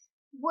damaged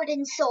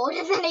wooden sword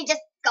and then he just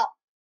got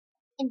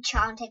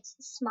enchanted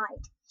smite.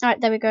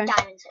 Alright, there we go.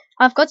 Diamond sword.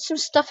 I've got some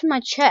stuff in my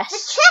The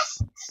chest.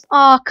 chest!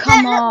 Oh,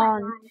 come Don't look like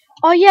on. mine.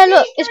 Oh, yeah,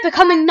 look. It's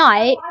becoming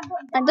night.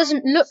 It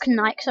doesn't look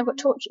night because I've got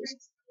torches.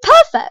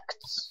 Perfect.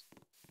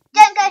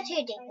 Don't go too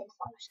deep in the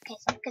forest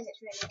because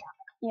it's really dark.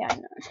 Yeah, I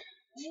know.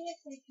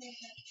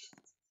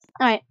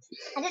 Alright.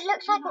 And it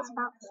looks like it's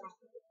about to rain.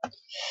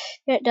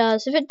 Yeah, it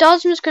does. If it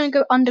does, I'm just going to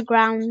go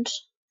underground.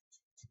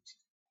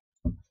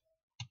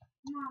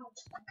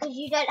 Because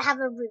you don't have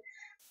a roof.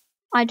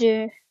 I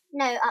do.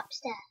 No,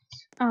 upstairs.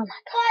 Oh, my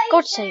God.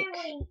 God's sake.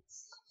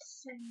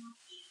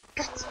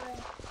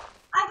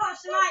 I got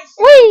some ice.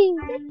 Whee!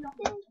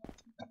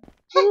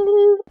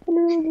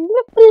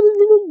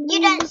 You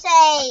don't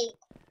say,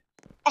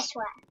 I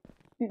swear.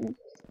 Mm-mm. Is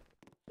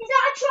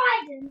that a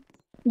trident?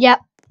 Yep.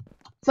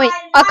 Wait,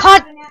 Trident, I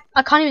can't. having it.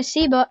 I can't even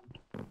see, but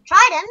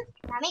Trident?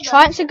 Let me go.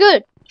 tridents are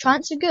good.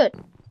 Tridents are good.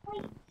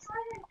 Wait,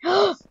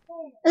 trident.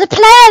 There's a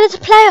player. There's a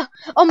player.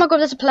 Oh my God,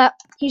 there's a player.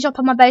 He's up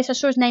on my base. I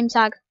saw his name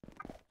tag.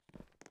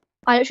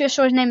 I literally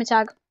saw his name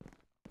tag.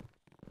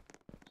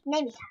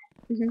 Name it.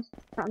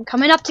 I'm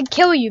coming up to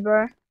kill you,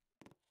 bro.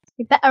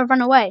 You better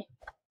run away.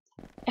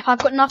 If I've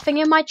got nothing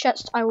in my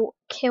chest, I will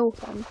kill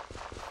him.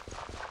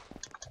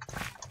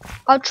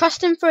 I'll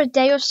trust him for a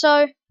day or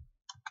so.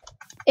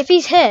 If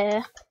he's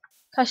here,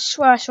 I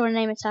swear I saw a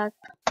name tag.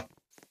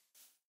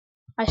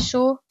 I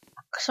saw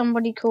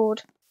somebody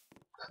called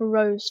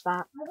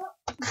Crowsbat.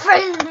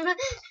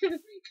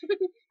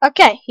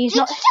 Okay, he's Did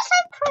not. you just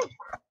say proof?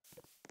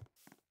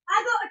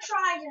 I got a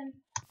trident.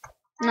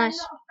 And Nice.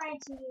 I'm not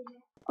afraid to use it.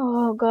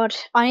 Oh God,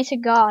 I need to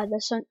guard.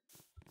 There's some.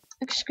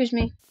 Excuse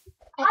me.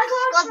 I got a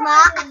Excuse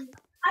Mark. trident.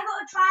 I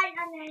got a trident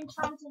and then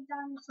enchanted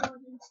diamond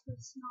sword into the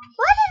snow.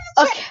 Why did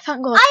the Okay,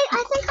 thank God. I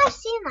think I've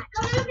seen that.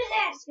 Come and look at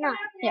this. Come No, and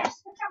look at yeah. this.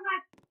 Look at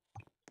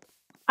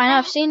my. I know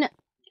I've seen it.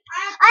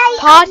 I've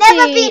Party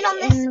never been on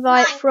this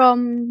invite line.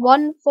 from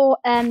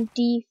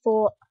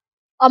 14MD4.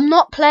 I'm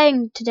not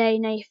playing today,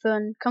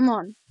 Nathan. Come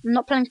on. I'm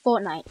not playing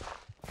Fortnite.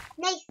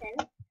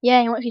 Nathan.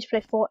 Yeah, he wants you to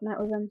play Fortnite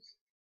with him.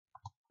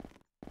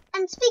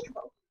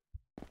 Unspeakable.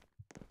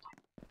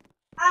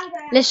 I'm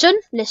going. Listen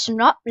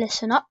up,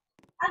 listen up,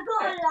 I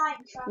got a light.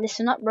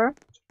 listen up, bro.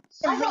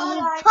 The I got a real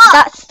light. pop.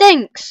 That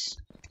stinks.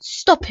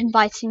 Stop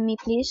inviting me,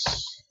 please.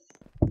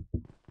 I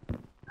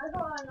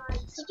got a light.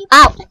 Did you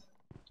Ow.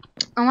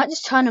 I might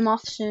just turn him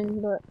off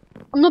soon, but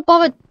I'm not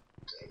bothered.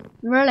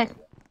 Really.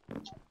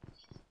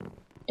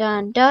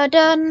 Dun dun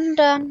dun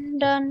dun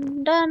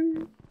dun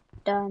dun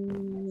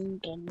dun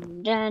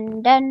dun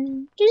dun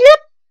dun.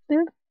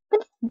 I'm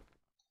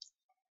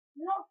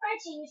not afraid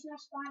to use my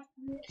spike.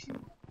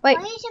 Wait,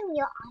 I'm using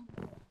your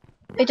eye.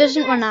 it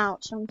doesn't run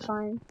out, so I'm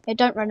fine. It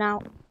don't run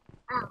out.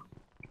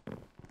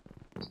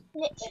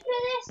 Look at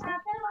this. I feel like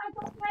I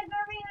got my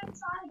very own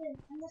trident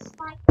and the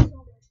spike is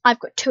on it. I've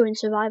got 2 in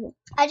survival.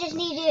 I just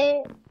need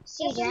to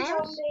see There's some James.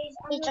 zombies.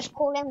 He's just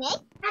calling me.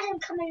 Adam,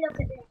 come and look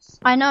at this.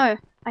 I know.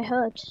 I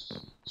heard.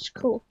 It's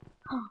cool.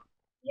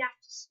 You have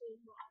to see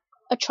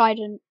what A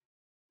trident.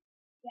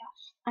 Yeah.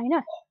 I know.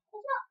 It's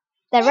not.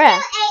 They're Level rare.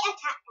 8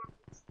 attack.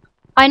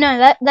 I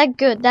know. They're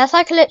good. That's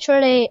like a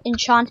literally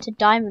enchanted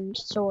diamond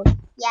sword.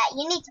 Yeah,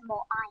 you need some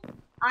more iron.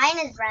 Iron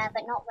is rare,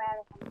 but not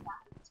rarer than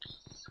diamonds.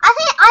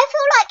 I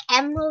feel like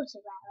emeralds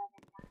are rarer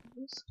than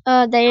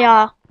diamonds. They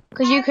are.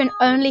 Because you can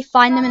only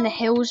find them in the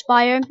hills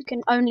biome. You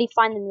can only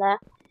find them there.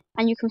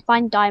 And you can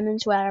find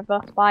diamonds wherever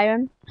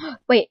biome.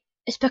 Wait,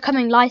 it's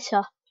becoming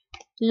lighter.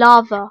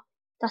 Lava.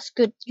 That's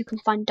good. You can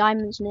find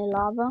diamonds near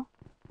lava.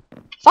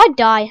 If I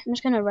die, I'm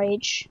just gonna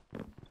rage.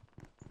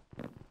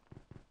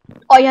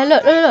 Oh yeah,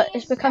 look.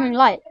 It's becoming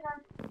light.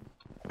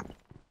 I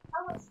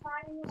was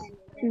finding this.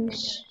 I'm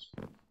just,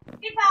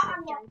 Creep out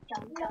on you.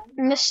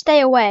 I'm gonna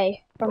stay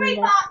away from Creep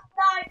the out.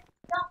 No,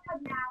 not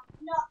come now.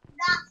 Not,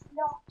 that's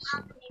not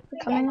happening.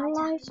 becoming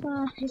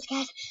lighter.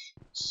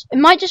 It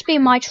might just be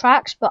my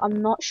tracks, but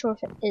I'm not sure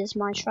if it is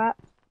my track.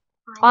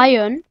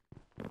 Iron.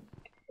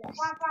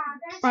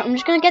 Right, I'm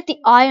just gonna get the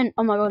iron.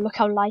 Oh my God, look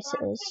how light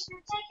it is.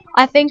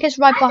 I think it's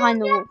right behind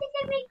the wall.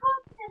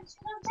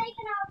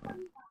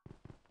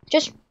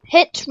 Just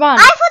hit run.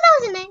 I thought that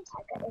was a name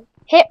tag.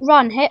 Hit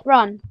run. Hit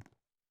run.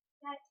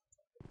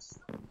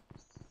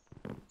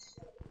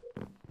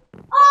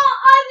 Oh,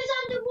 I was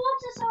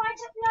underwater, so I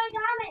took no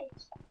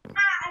damage. I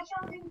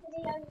killed him because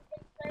he only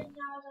took 30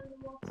 hours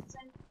underwater, so.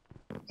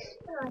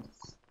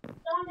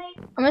 Zombie,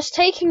 I'm just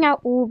taking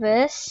out all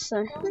this.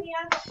 I've got the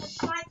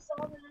spikes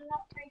on and I'm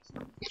not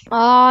facing.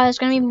 Ah, there's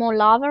gonna be more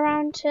lava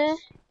around here.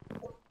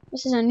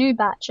 This is a new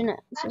batch, isn't it?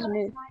 This is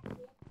new.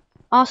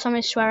 Oh,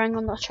 somebody's swearing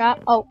on the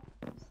chat. Oh,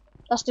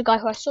 that's the guy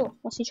who I saw.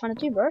 What's he trying to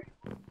do, bro?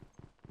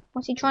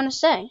 What's he trying to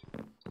say?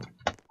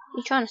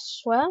 He trying to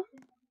swear?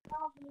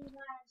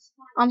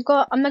 I'm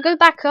gonna go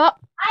back up.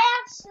 I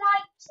have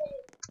snipe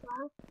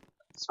too.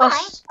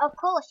 Smite? Of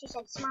course, you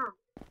said smart.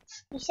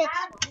 You said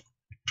smart.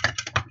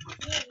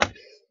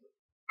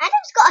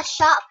 Adam's got a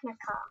sharpener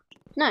car.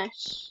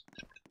 Nice.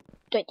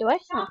 Wait, do I?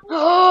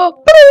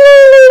 Oh.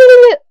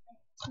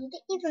 You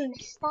didn't even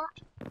miss that.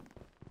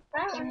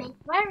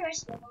 Where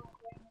is the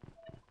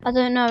I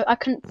don't know. I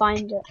couldn't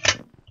find it.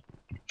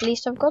 At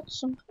least I've got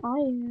some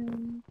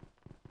iron.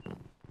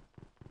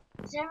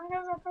 Is there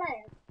another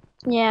player?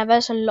 Yeah,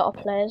 there's a lot of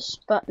players,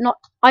 but not.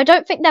 I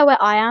don't think they're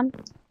where I am.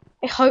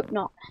 I hope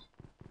not.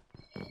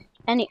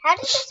 How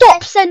does this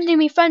Stop sending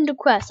me friend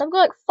requests. I've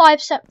got like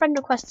 5 set friend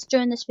requests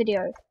during this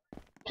video.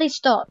 Please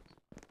stop.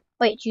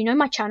 Wait, do you know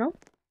my channel?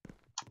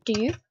 Do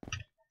you?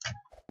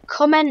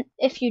 Comment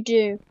if you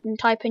do and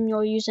type in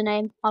your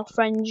username. I'll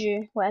friend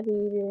you, whatever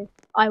you do.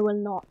 I will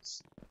not.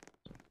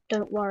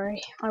 Don't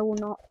worry, I will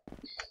not.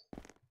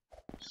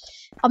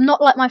 I'm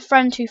not like my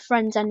friend who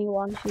friends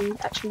anyone who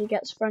actually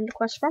gets friend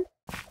requests from.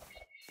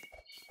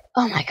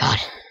 Oh my god.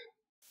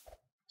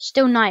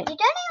 Still night. You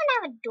don't even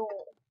have a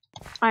door.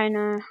 I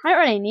know. I don't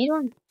really need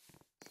one.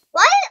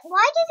 Why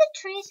do the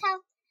trees have?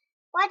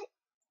 Why do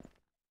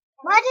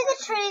the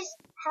trees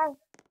have?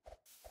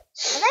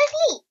 Are those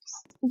leaves?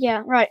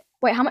 Yeah, right.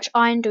 Wait, how much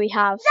iron do we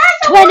have?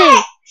 There's a 20!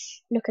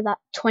 witch! Look at that.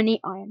 20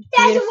 iron.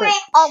 There's a Beautiful.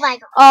 witch! Oh my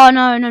god. Oh,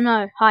 no, no,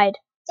 no. Hide.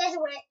 There's a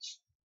witch.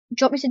 Do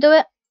you want me to do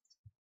it?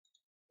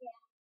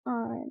 Yeah.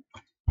 Alright.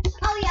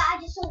 Oh yeah, I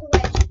just saw the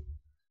witch.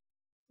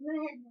 I'm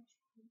gonna hit the witch.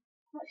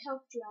 What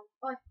health do you have?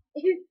 Oh,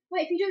 if you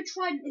do a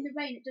trident in the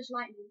rain, it does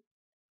lightning.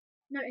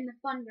 No, in the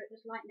thunder, it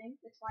does lightning.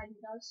 The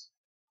trident does.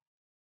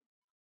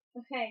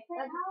 Okay.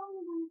 Wait, how are we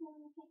going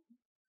to hit them?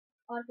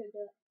 I'll go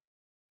do it.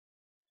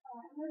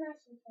 Alright, I'm gonna go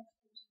to the first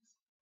person.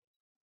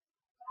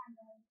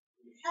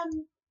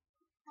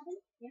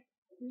 Yeah.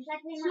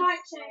 Smite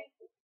two.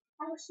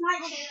 I'm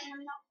smite two and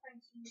I'm not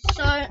friends.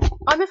 So,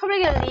 I'm probably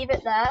going to leave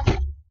it there.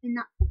 In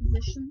that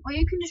position. Or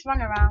you can just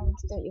run around.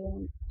 Do what you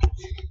want.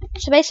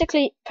 So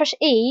basically, push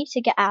E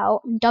to get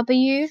out.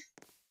 W,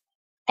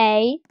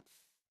 A,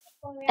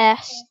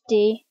 S,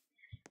 D.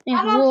 And you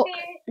I'm can on walk here.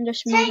 and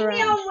just Take move me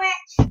around. on,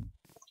 witch.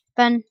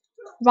 Then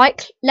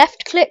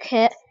left click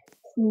hit,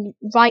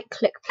 right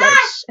click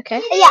place. Okay.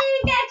 You didn't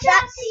even get a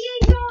chance to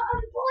use your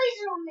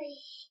poison on me.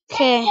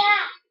 Okay.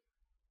 Yeah.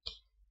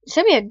 It's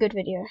gonna be a good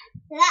video.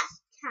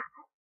 That's cat.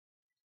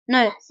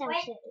 No. That's so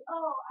Wait. cute.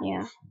 Oh.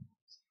 Yeah.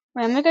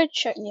 Wait, I'm gonna go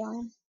check the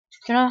iron.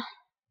 Do you know?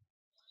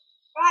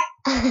 Right.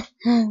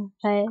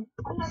 Hey.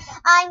 I'm not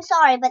done. I'm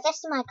sorry, but this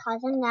is my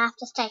cousin, and I have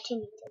to stay 2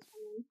 meters from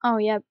him. Oh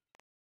yeah.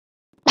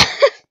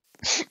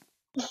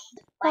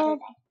 Why did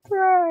I?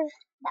 Bro.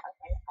 That was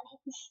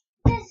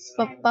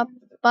really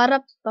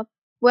funny.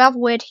 We have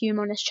weird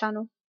humor on this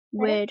channel.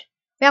 Weird.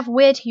 We have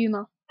weird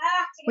humor.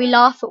 We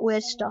laugh at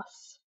weird stuff.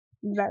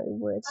 Very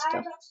weird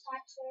stuff.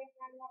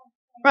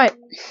 Right.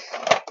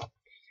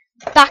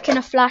 Back in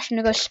a flash, I'm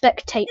gonna go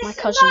spectate my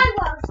cousin.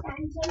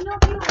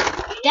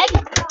 Den?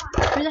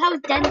 Who the hell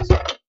is Den? Read the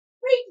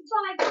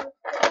Bible.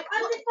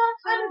 I'm the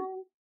first.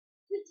 I'm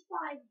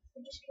 55. I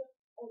just killed.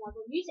 Oh my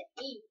god, use it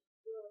E.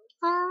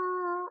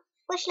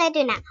 What should I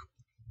do now?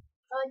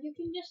 You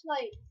can just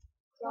like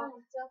craft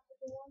stuff if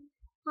you want.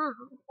 Oh.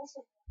 That's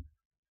it.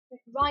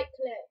 Right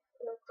click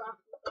or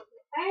craft.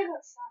 I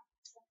got stuff.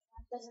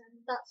 That's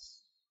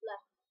left.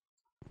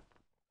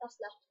 That's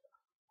left.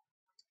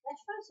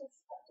 Let's try some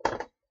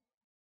stuff.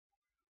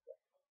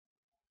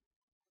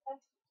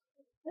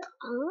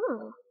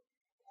 Oh.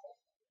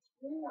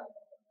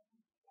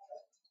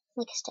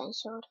 Like a stone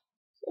sword.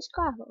 It's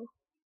gravel.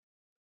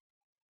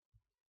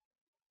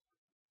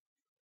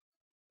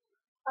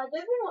 I don't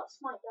know what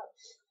Smite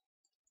does.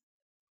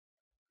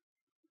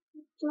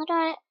 What do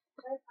I?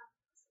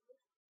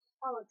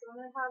 Oh, do you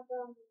want to have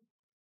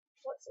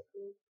what's it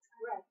called?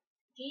 Bread.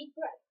 Do you eat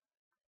bread?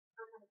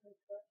 I have bread.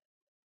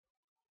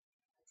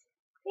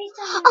 Please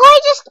tell me. Oh, I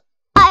just.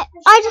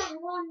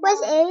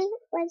 Where's E?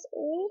 Where's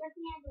E?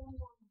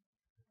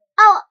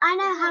 Oh, I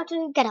know how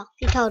to get off.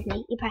 You told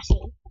me. You press E.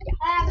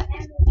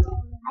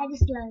 I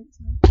just learned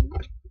something.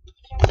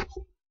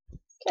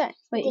 Okay.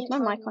 Wait, is my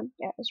Didn't mic tell on?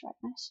 Yeah, it's right.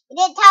 Nice. You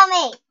didn't tell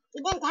me.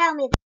 You didn't tell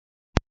me.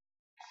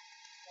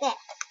 There.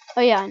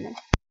 Oh yeah, I know.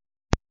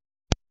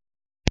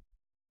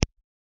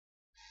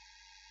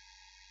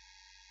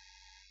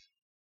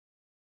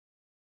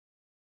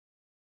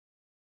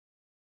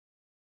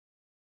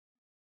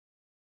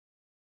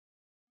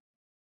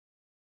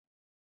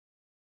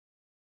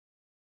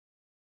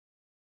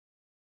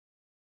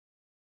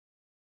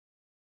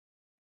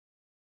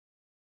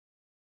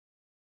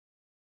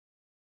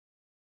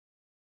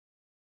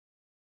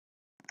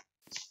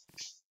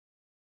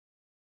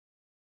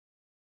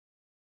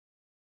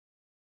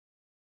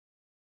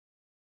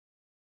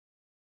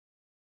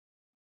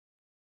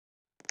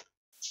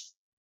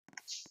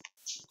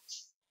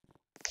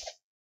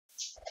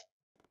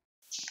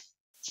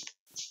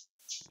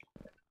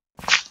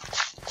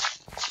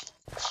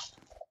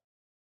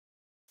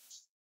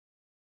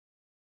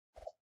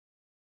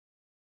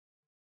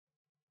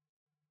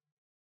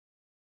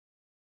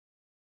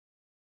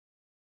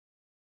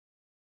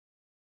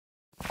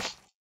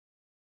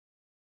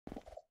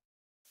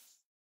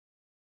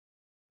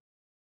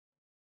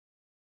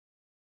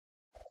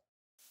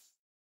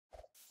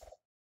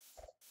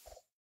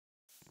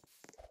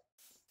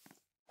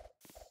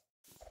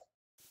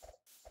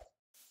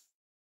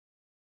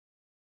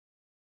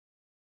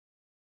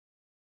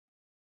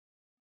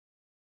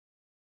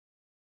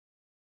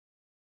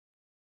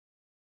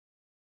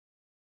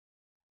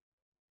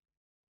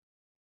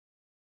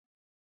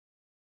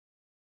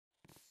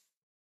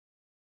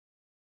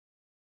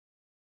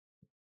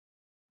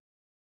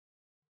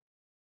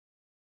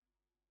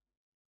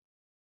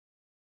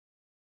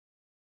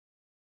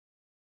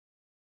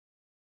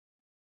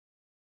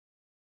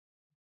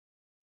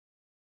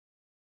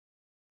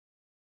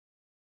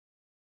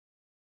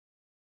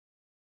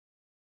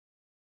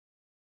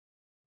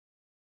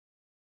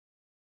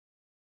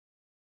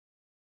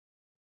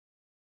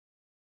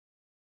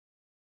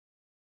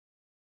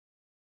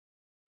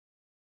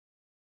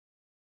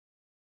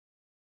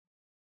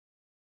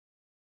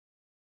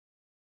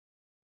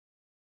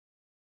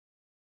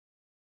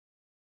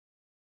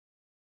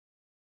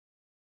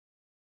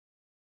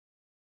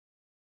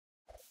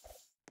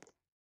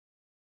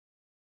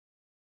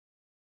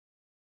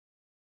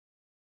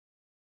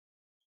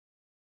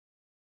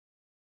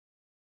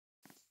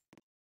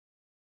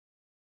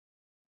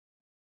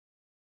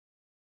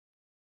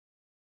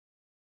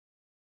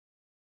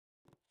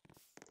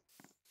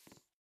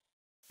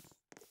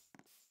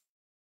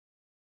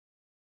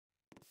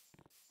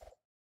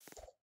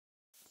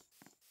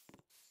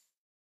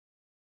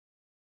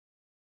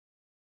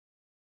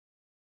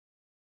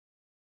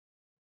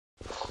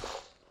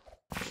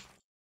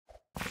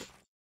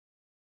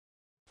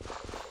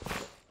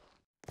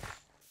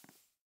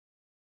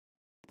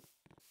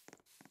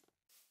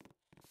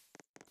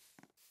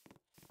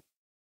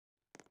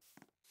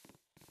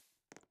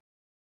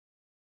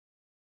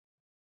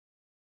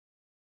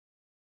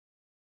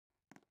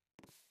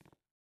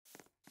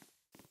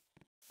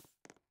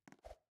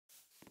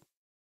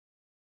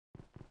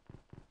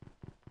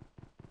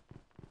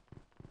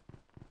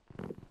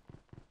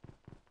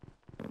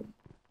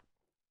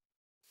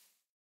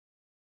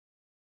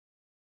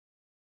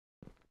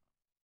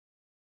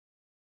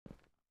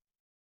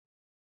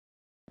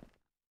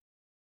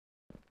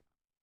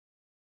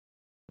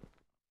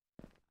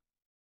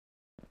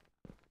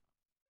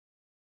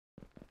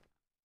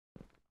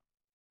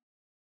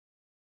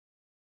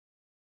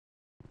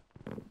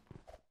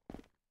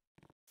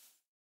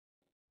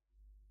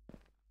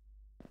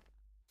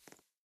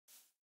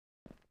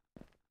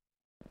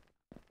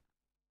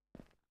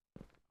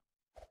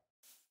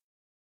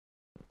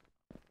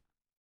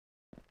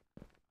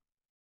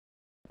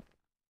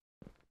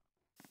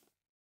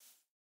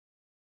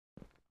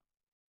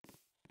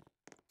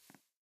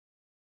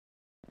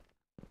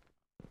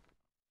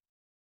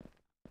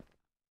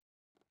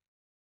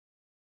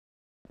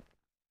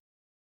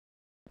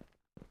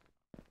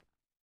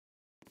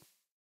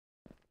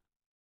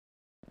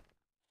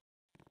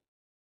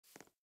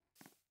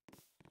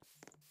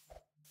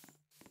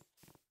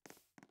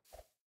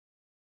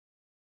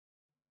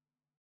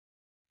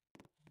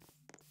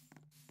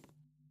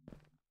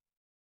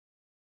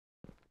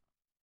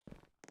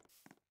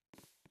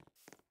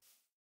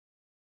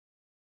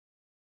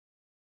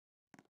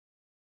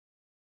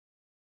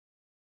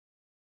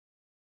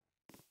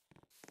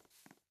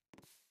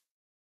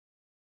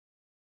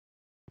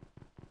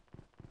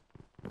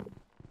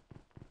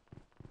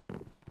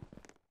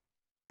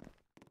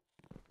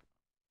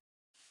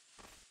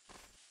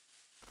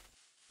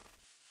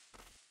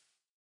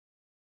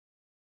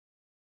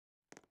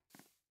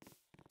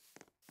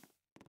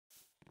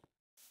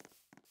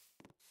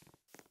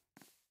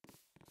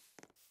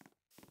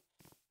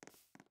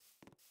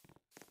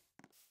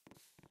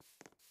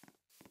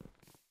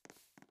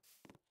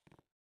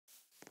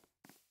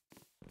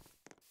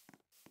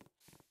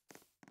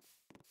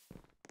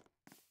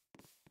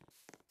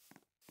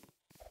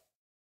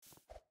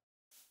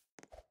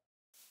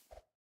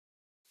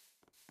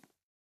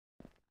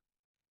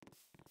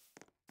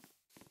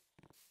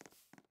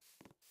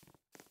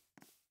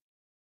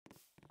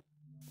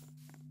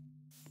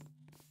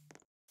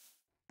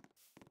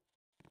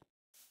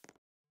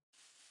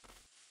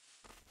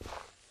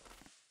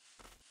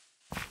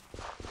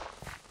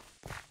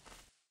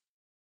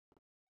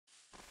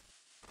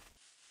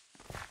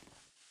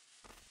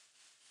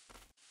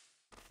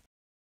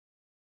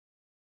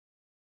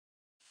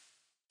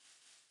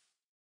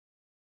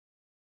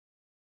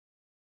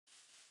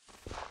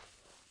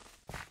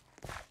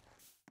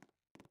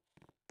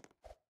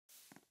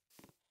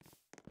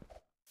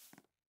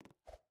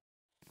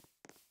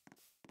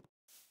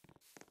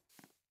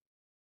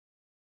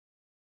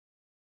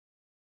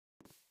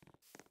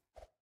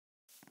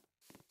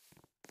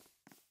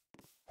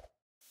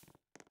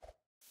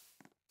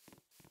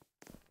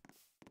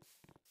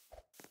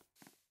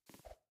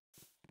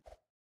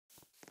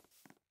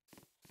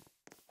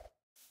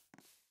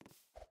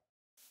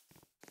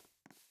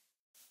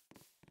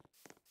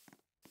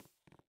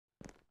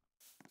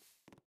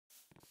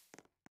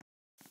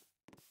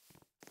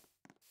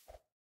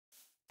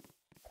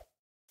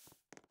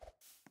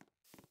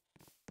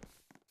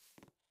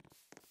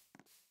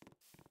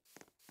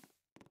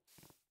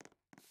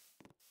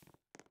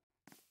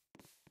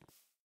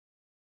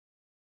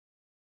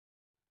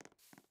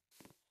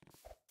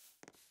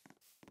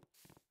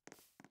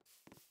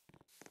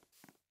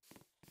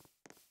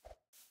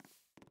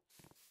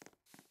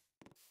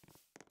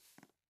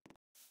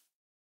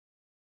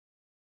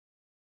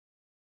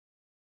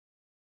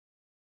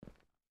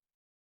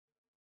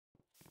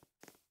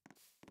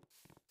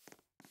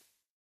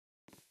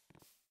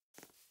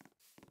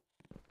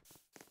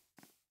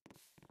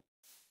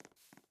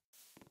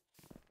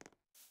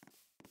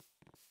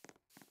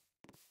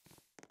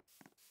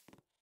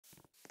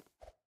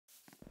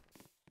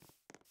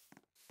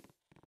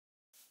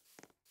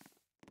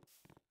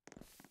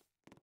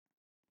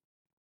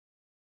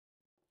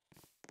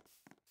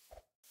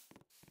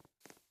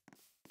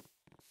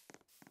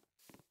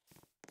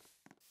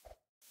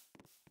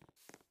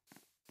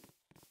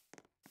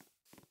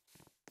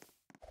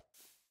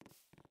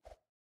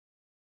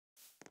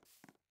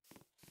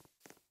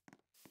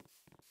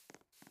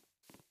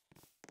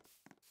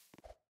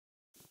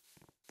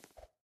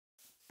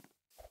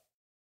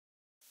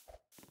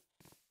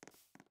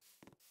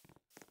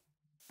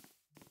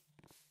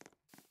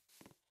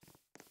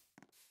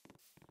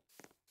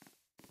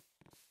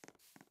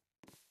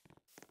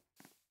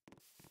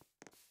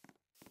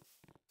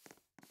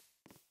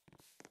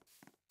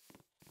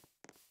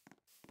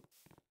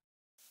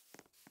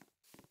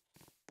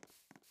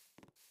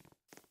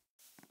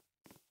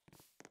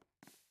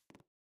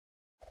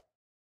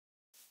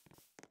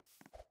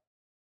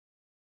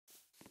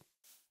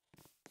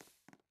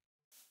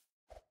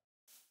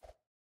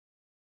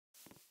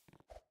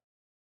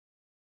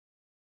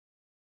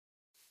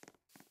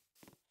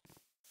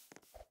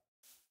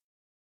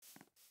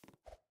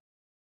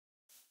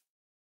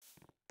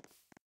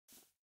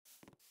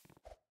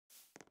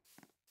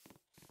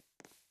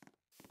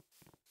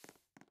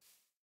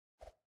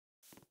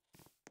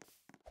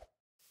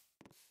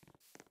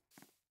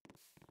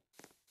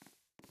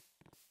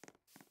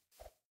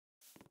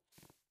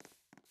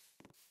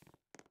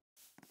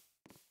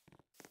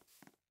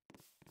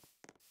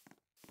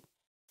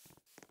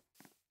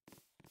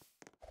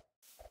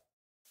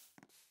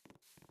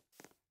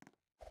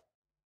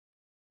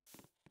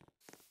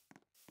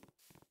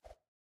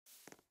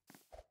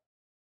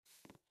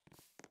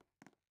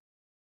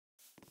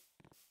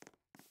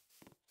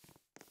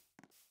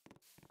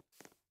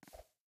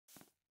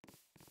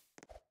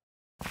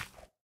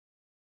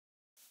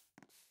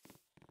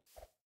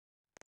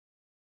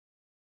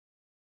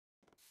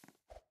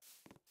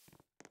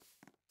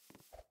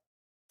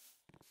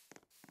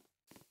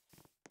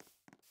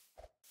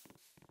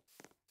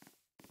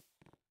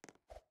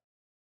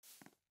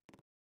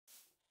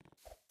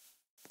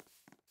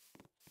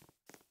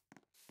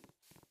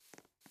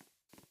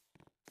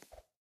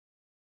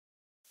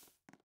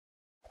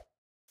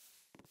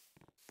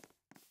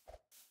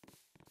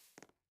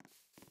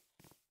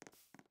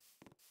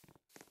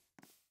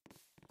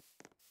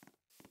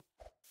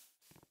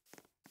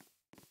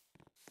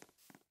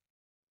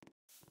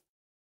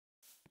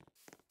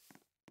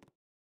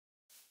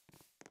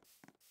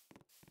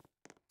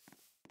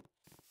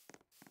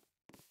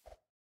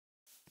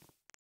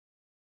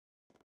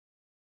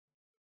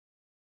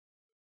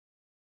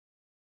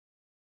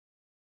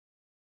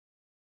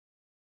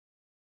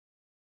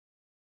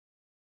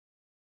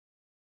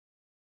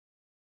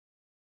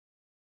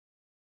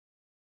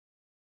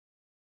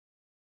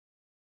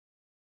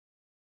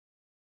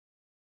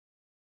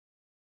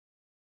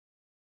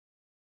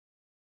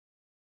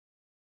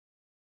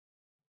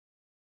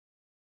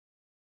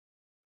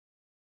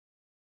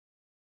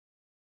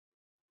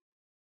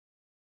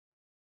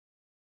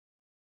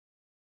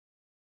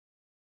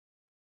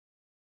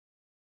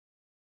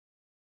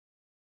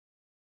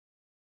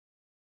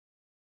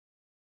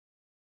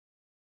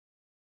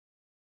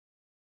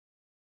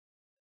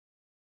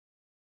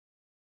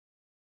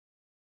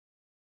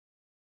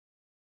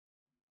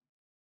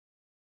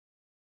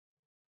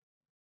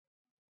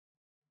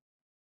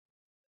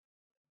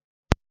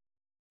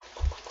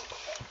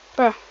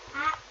 Bruh.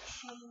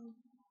 Action.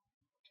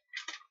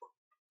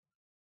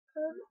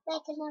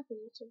 Make another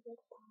YouTube video.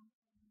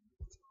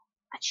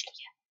 Actually,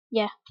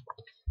 yeah.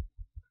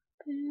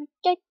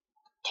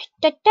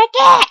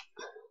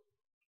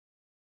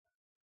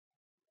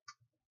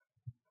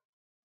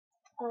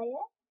 Oh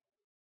yeah.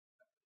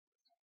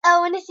 I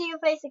want to see your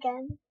face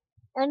again.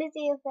 I want to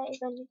see your face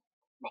on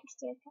next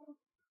to your camera.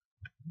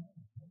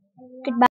 Goodbye.